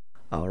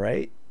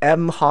 Alright.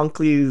 M.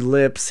 Honkley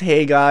Lips.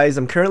 Hey guys,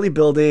 I'm currently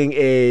building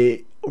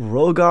a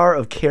Rogar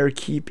of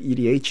Carekeep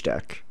EDH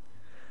deck.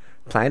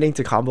 Planning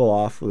to combo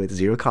off with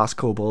Zero Cost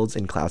Kobolds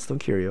and Cloudstone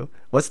Curio.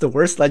 What's the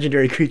worst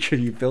legendary creature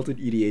you built an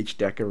EDH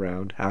deck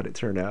around? How'd it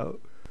turn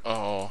out?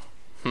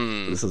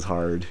 This is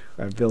hard.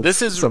 I've built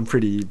some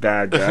pretty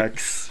bad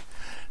decks.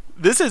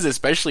 This is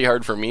especially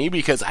hard for me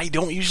because I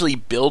don't usually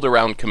build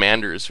around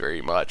commanders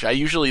very much. I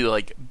usually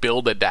like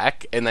build a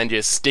deck and then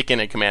just stick in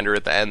a commander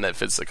at the end that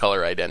fits the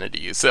color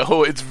identity.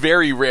 So it's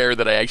very rare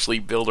that I actually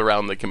build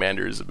around the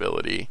commander's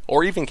ability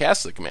or even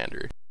cast the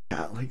commander.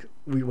 Yeah, like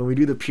when we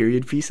do the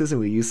period pieces and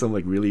we use some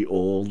like really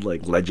old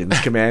like Legends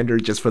commander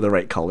just for the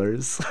right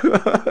colors.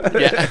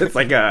 Yeah, it's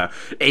like a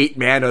 8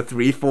 mana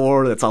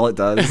 3/4. That's all it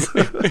does.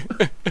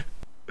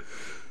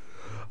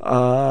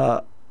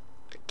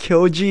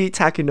 Kyoji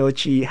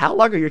Takenouchi, how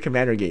long are your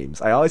commander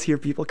games? I always hear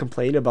people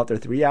complain about their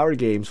 3-hour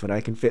games when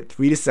I can fit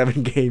 3 to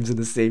 7 games in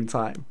the same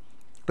time.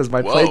 Does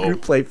my play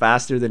group play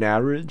faster than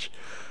average?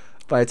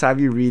 By the time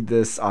you read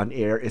this on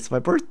air, it's my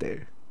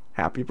birthday.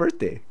 Happy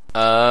birthday.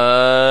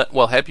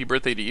 Well, happy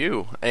birthday to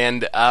you.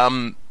 And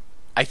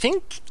I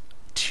think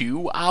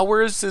 2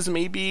 hours is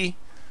maybe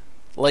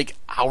like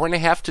hour and a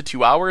half to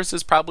 2 hours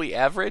is probably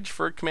average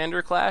for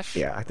Commander Clash.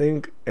 Yeah, I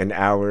think an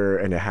hour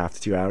and a half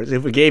to 2 hours.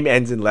 If a game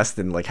ends in less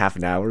than like half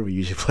an hour, we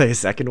usually play a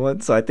second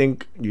one. So I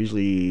think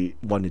usually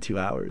 1 to 2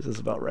 hours is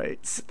about right.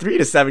 3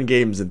 to 7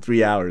 games in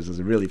 3 hours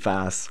is really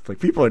fast. Like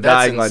people are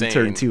dying on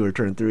turn 2 or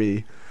turn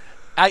 3.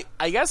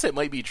 I guess it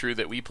might be true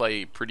that we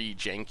play pretty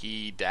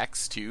janky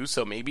decks too,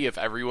 so maybe if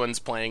everyone's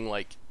playing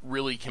like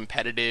really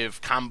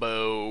competitive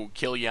combo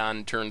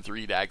Killian turn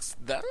 3 decks,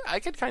 then I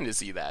could kind of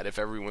see that if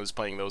everyone was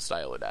playing those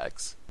style of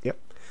decks. Yep.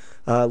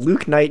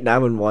 Luke Knight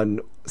 911.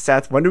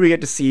 Seth, when do we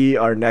get to see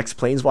our next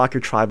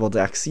Planeswalker Tribal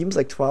deck? Seems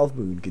like 12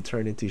 Moon could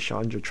turn into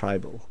Chandra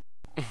Tribal.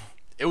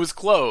 It was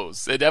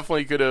close. It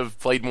definitely could have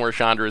played more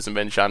Chandras and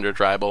been Chandra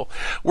Tribal.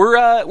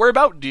 We're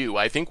about due.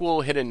 I think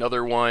we'll hit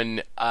another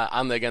one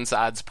on the Against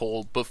Odds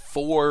poll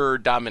before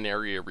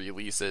Dominaria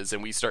releases,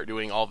 and we start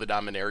doing all the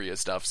Dominaria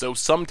stuff. So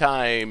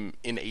sometime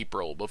in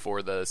April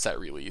before the set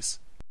release.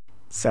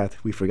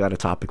 Seth, we forgot a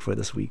topic for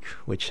this week,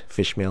 which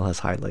Fishmail has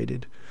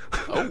highlighted.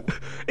 Oh.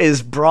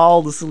 Is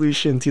Brawl the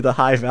solution to the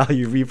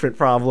high-value reprint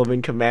problem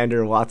in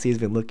Commander WotC has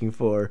been looking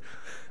for?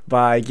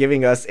 By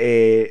giving us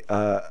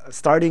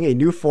starting a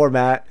new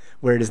format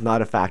where it is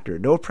not a factor.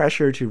 No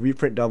pressure to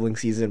reprint doubling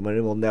season when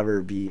it will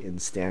never be in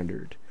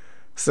standard.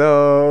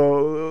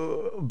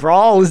 So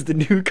Brawl is the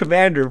new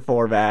Commander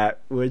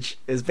format, which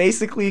is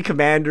basically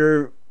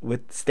Commander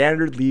with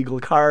standard legal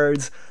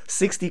cards,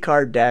 60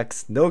 card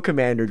decks, no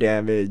commander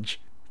damage,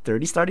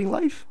 30 starting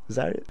life. Is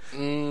that it?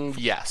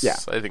 Yes. Yeah.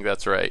 I think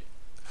that's right.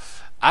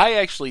 I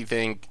actually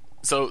think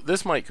so.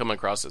 This might come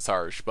across as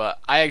harsh, but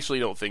I actually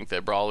don't think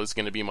that Brawl is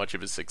going to be much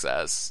of a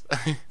success.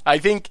 I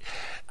think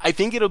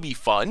it'll be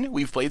fun.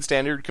 We've played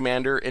Standard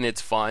Commander, and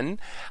it's fun.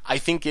 I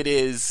think it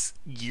is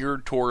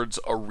geared towards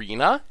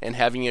Arena and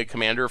having a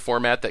Commander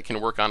format that can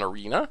work on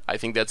Arena. I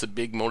think that's a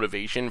big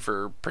motivation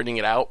for printing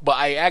it out. But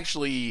I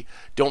actually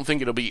don't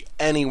think it'll be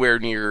anywhere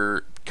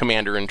near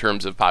Commander in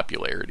terms of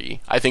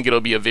popularity. I think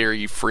it'll be a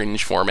very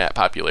fringe format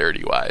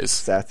popularity-wise.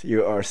 Seth,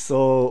 you are so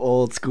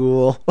old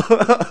school.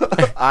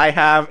 I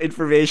have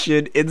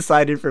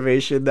inside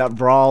information, that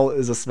Brawl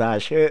is a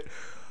smash hit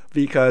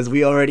because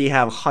we already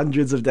have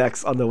hundreds of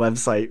decks on the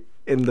website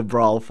in the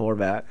Brawl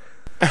format.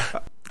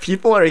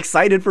 People are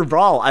excited for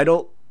Brawl. I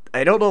don't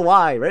know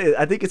why, right?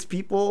 I think it's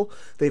people,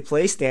 they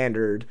play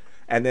Standard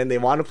and then they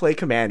want to play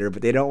Commander,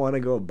 but they don't want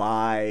to go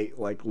buy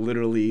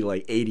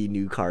literally 80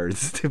 new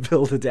cards to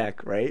build a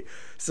deck, right?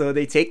 So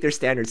they take their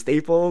Standard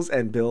staples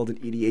and build an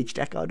EDH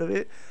deck out of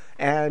it.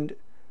 And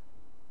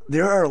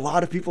there are a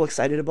lot of people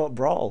excited about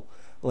Brawl.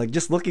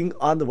 Just looking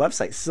on the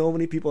website, so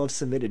many people have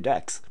submitted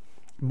decks.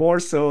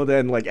 More so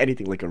than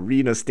anything,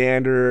 Arena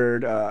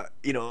Standard,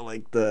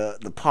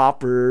 the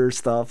Pauper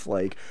stuff.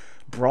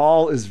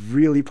 Brawl is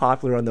really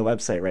popular on the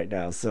website right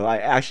now, so I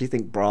actually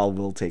think Brawl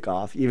will take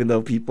off, even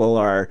though people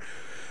are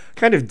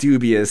kind of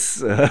dubious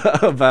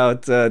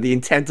about the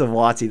intent of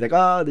WotC.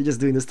 They're just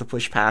doing this to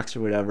push packs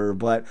or whatever.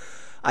 But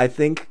I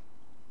think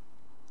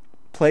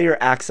player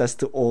access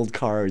to old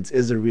cards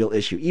is a real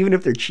issue, even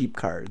if they're cheap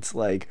cards.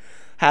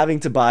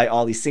 Having to buy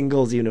all these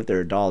singles, even if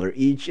they're $1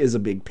 each, is a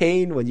big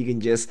pain when you can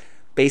just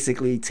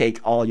basically take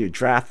all your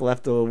draft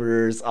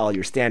leftovers, all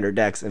your standard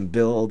decks, and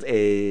build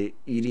a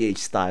EDH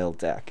style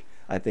deck.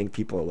 I think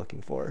people are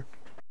looking for.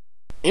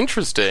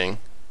 Interesting.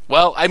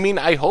 Well, I mean,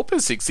 I hope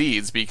it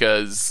succeeds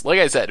because, like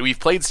I said, we've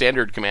played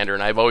Standard Commander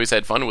and I've always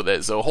had fun with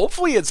it. So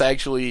hopefully it's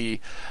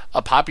actually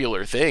a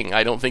popular thing.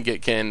 I don't think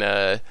it can't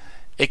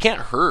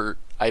hurt.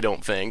 I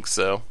don't think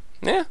so.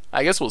 Yeah,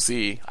 I guess we'll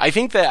see. I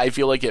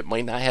feel like it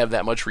might not have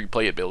that much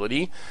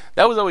replayability.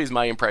 That was always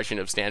my impression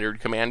of Standard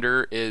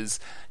Commander, is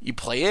you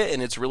play it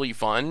and it's really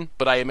fun,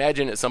 but I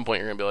imagine at some point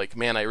you're going to be like,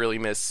 man, I really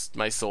miss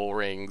my Soul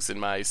Rings and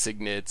my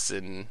Signets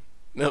and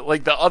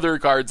the other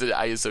cards that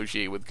I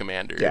associate with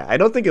Commander. Yeah, I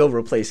don't think it'll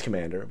replace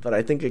Commander, but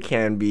I think it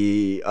can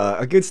be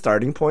a good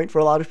starting point for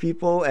a lot of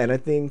people, and I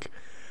think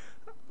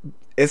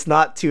it's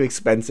not too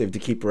expensive to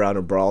keep around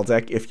a Brawl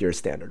deck if you're a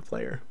Standard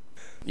player.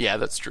 Yeah,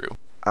 that's true.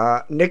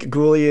 Nick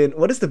Goulian,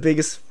 what is the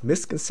biggest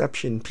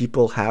misconception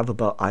people have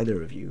about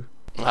either of you?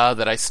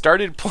 That I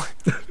started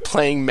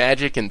playing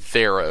Magic and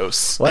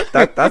Theros. What?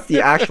 That's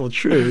the actual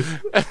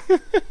truth.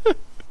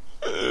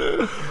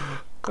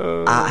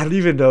 I don't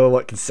even know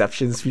what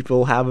conceptions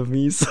people have of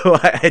me, so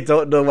I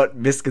don't know what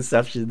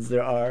misconceptions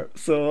there are.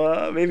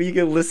 So maybe you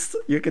can list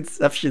your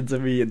conceptions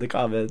of me in the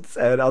comments,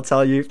 and I'll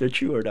tell you if they're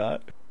true or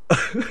not.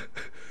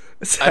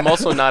 I'm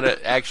also not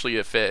actually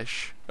a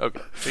fish.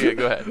 Okay, yeah,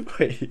 go ahead.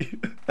 Wait,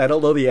 I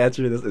don't know the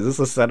answer to this. Is this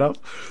a setup?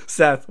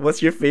 Seth,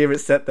 what's your favorite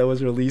set that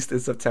was released in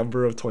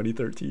September of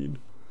 2013?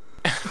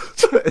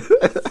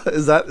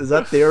 Is that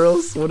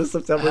Theros? What is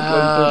September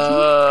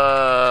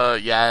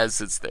 2013? Yes,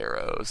 it's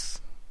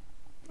Theros.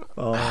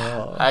 Oh.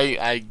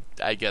 I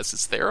guess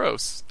it's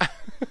Theros.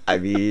 I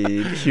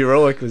mean,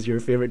 Heroic was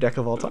your favorite deck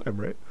of all time,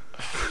 right?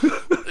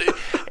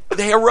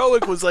 The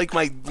Heroic was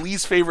my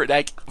least favorite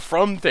deck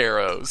from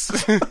Theros.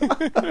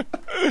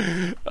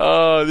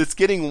 Oh, it's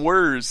getting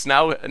worse.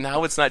 Now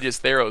it's not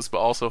just Theros, but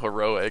also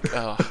Heroic.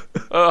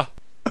 Oh.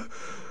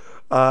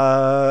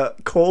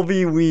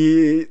 Colby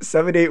Wee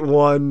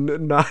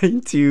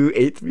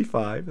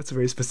 781928835. That's a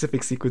very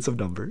specific sequence of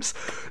numbers.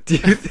 Do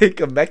you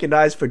think a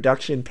mechanized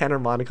production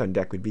Panharmonicon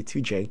deck would be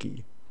too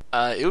janky?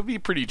 It would be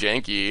pretty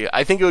janky.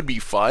 I think it would be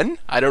fun.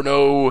 I don't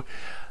know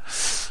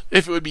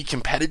if it would be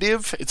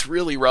competitive. It's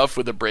really rough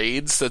with the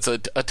braids. That's a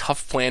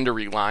tough plan to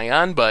rely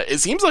on, but it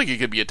seems like it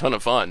could be a ton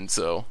of fun,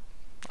 so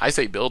I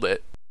say build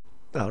it.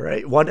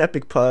 Alright, One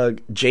Epic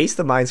Pug, Jace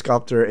the Mind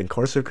Sculptor, and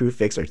Corsair Crew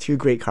Fix are two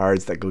great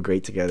cards that go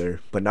great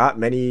together, but not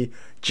many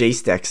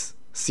Jace decks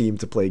seem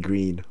to play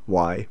green.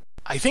 Why?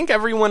 I think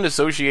everyone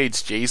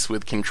associates Jace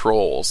with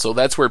control, so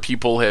that's where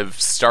people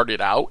have started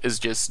out, is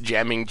just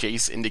jamming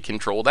Jace into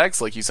control decks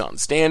like you saw in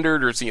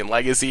Standard or see in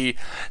Legacy.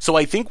 So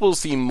I think we'll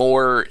see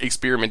more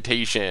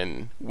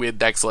experimentation with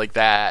decks like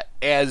that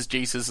as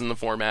Jace is in the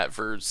format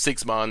for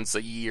 6 months,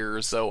 a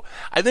year. So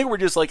I think we're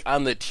just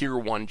on the tier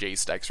 1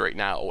 Jace decks right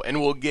now,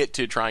 and we'll get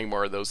to trying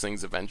more of those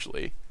things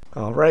eventually.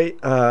 Alright,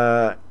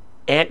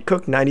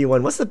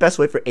 AntCook91, what's the best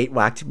way for 8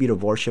 Whack to beat a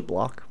Warship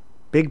block?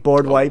 Big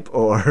board wipe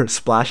or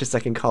splash a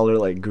second color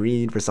like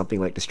green for something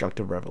like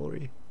Destructive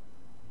Revelry?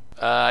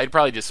 I'd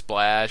probably just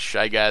splash,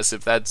 I guess.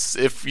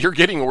 If you're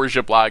getting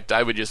worship locked,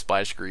 I would just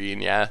splash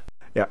green, yeah.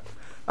 Yeah.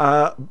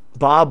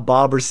 Bob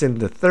Boberson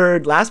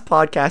III. Last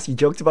podcast, you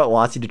joked about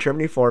WotC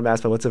determining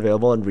formats by what's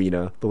available in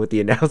Arena, but with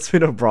the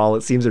announcement of Brawl,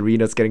 it seems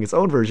Arena's getting its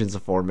own versions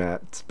of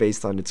formats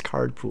based on its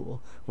card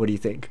pool. What do you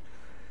think?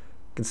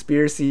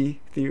 Conspiracy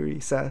theory,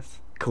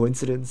 Seth?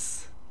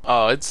 Coincidence?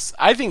 Oh,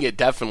 I think it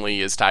definitely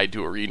is tied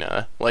to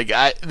Arena.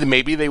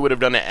 Maybe they would have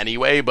done it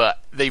anyway,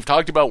 but they've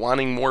talked about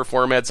wanting more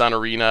formats on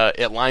Arena.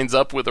 It lines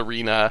up with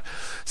Arena.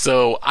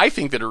 So I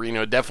think that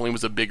Arena definitely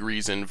was a big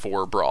reason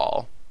for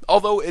Brawl.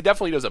 Although it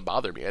definitely doesn't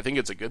bother me. I think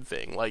it's a good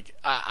thing.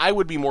 I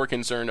would be more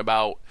concerned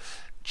about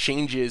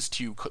changes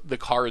to the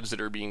cards that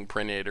are being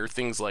printed or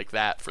things like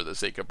that for the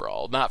sake of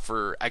Brawl, not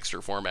for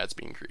extra formats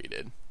being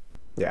created.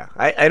 Yeah,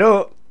 I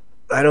don't...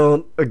 I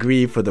don't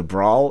agree for the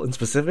Brawl in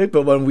specific,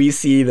 but when we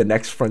see the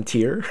next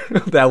frontier,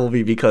 that will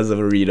be because of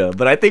Arena.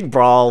 But I think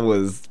Brawl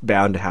was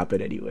bound to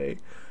happen anyway.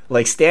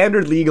 Like,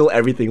 standard, legal,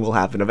 everything will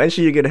happen.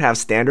 Eventually, you're going to have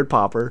standard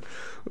Pauper,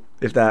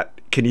 if that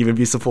can even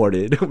be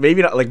supported.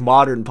 Maybe not like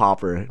modern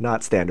Pauper,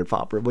 not standard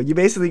Pauper, but you're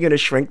basically going to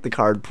shrink the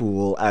card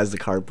pool as the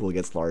card pool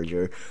gets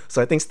larger.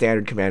 So I think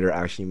standard Commander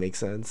actually makes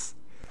sense.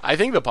 I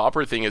think the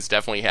Pauper thing is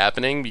definitely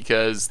happening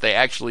because they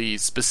actually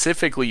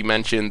specifically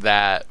mentioned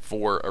that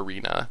for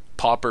Arena.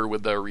 Pauper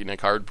with the Arena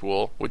card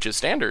pool, which is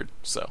standard,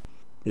 so.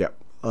 Yep.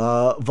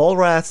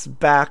 Volrath's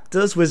back.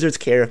 Does Wizards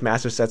care if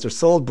master sets are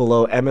sold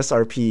below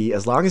MSRP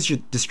as long as your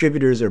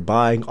distributors are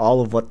buying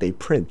all of what they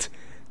print?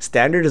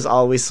 Standard is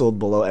always sold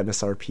below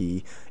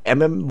MSRP.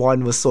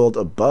 MM1 was sold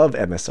above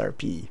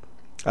MSRP.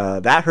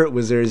 That hurt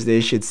Wizards.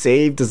 They should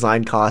save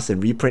design costs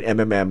and reprint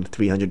MMM.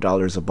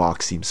 $300 a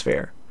box seems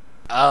fair.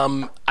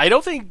 I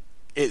don't think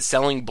it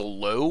selling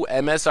below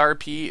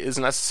MSRP is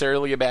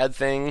necessarily a bad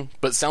thing,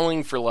 but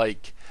selling for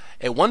like,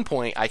 at one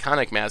point,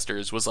 Iconic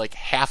Masters was like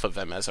half of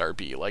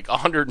MSRP, like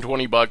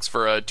 $120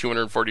 for a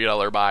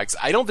 $240 box.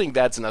 I don't think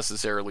that's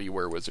necessarily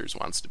where Wizards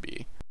wants to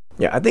be.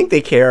 Yeah, I think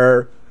they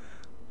care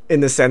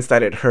in the sense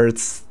that it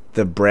hurts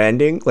the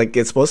branding. Like,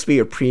 it's supposed to be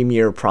a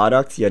premier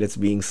product, yet it's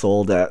being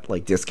sold at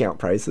like discount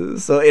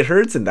prices. So it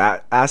hurts in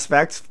that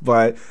aspect,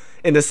 but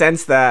in the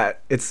sense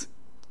that if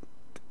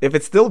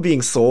it's still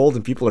being sold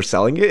and people are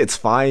selling it, it's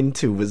fine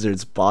to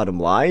Wizards' bottom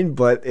line,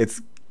 but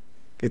it's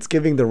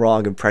giving the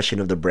wrong impression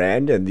of the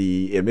brand and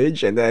the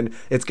image, and then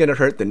it's going to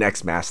hurt the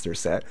next Master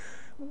set.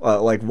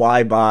 Like,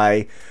 why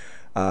buy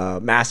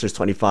Masters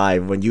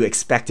 25 when you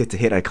expect it to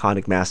hit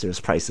Iconic Masters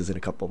prices in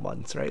a couple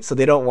months, right? So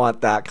they don't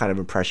want that kind of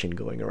impression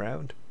going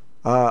around.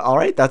 All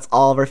right, that's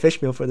all of our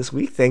fish meal for this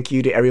week. Thank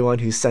you to everyone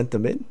who sent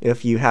them in.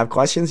 If you have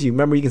questions, you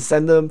can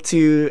send them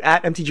to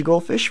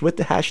 @MTGGoldfish with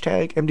the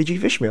hashtag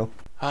MTGFishmeal.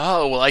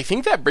 Oh, well, I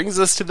think that brings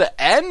us to the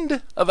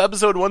end of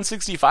episode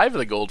 165 of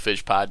the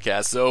Goldfish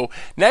podcast. So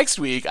next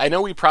week, I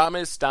know we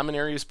promised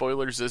Dominaria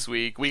spoilers this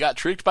week. We got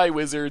tricked by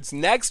Wizards.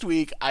 Next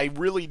week, I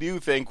really do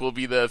think will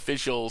be the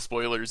official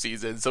spoiler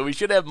season. So we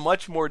should have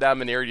much more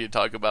Dominaria to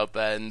talk about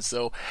then.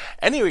 So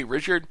anyway,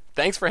 Richard,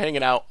 thanks for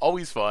hanging out.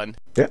 Always fun.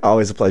 Yeah,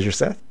 always a pleasure,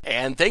 Seth.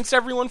 And thanks to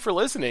everyone for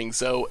listening.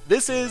 So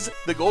this is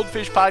the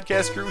Goldfish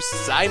podcast crew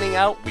signing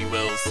out. We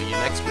will see you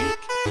next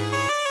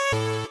week.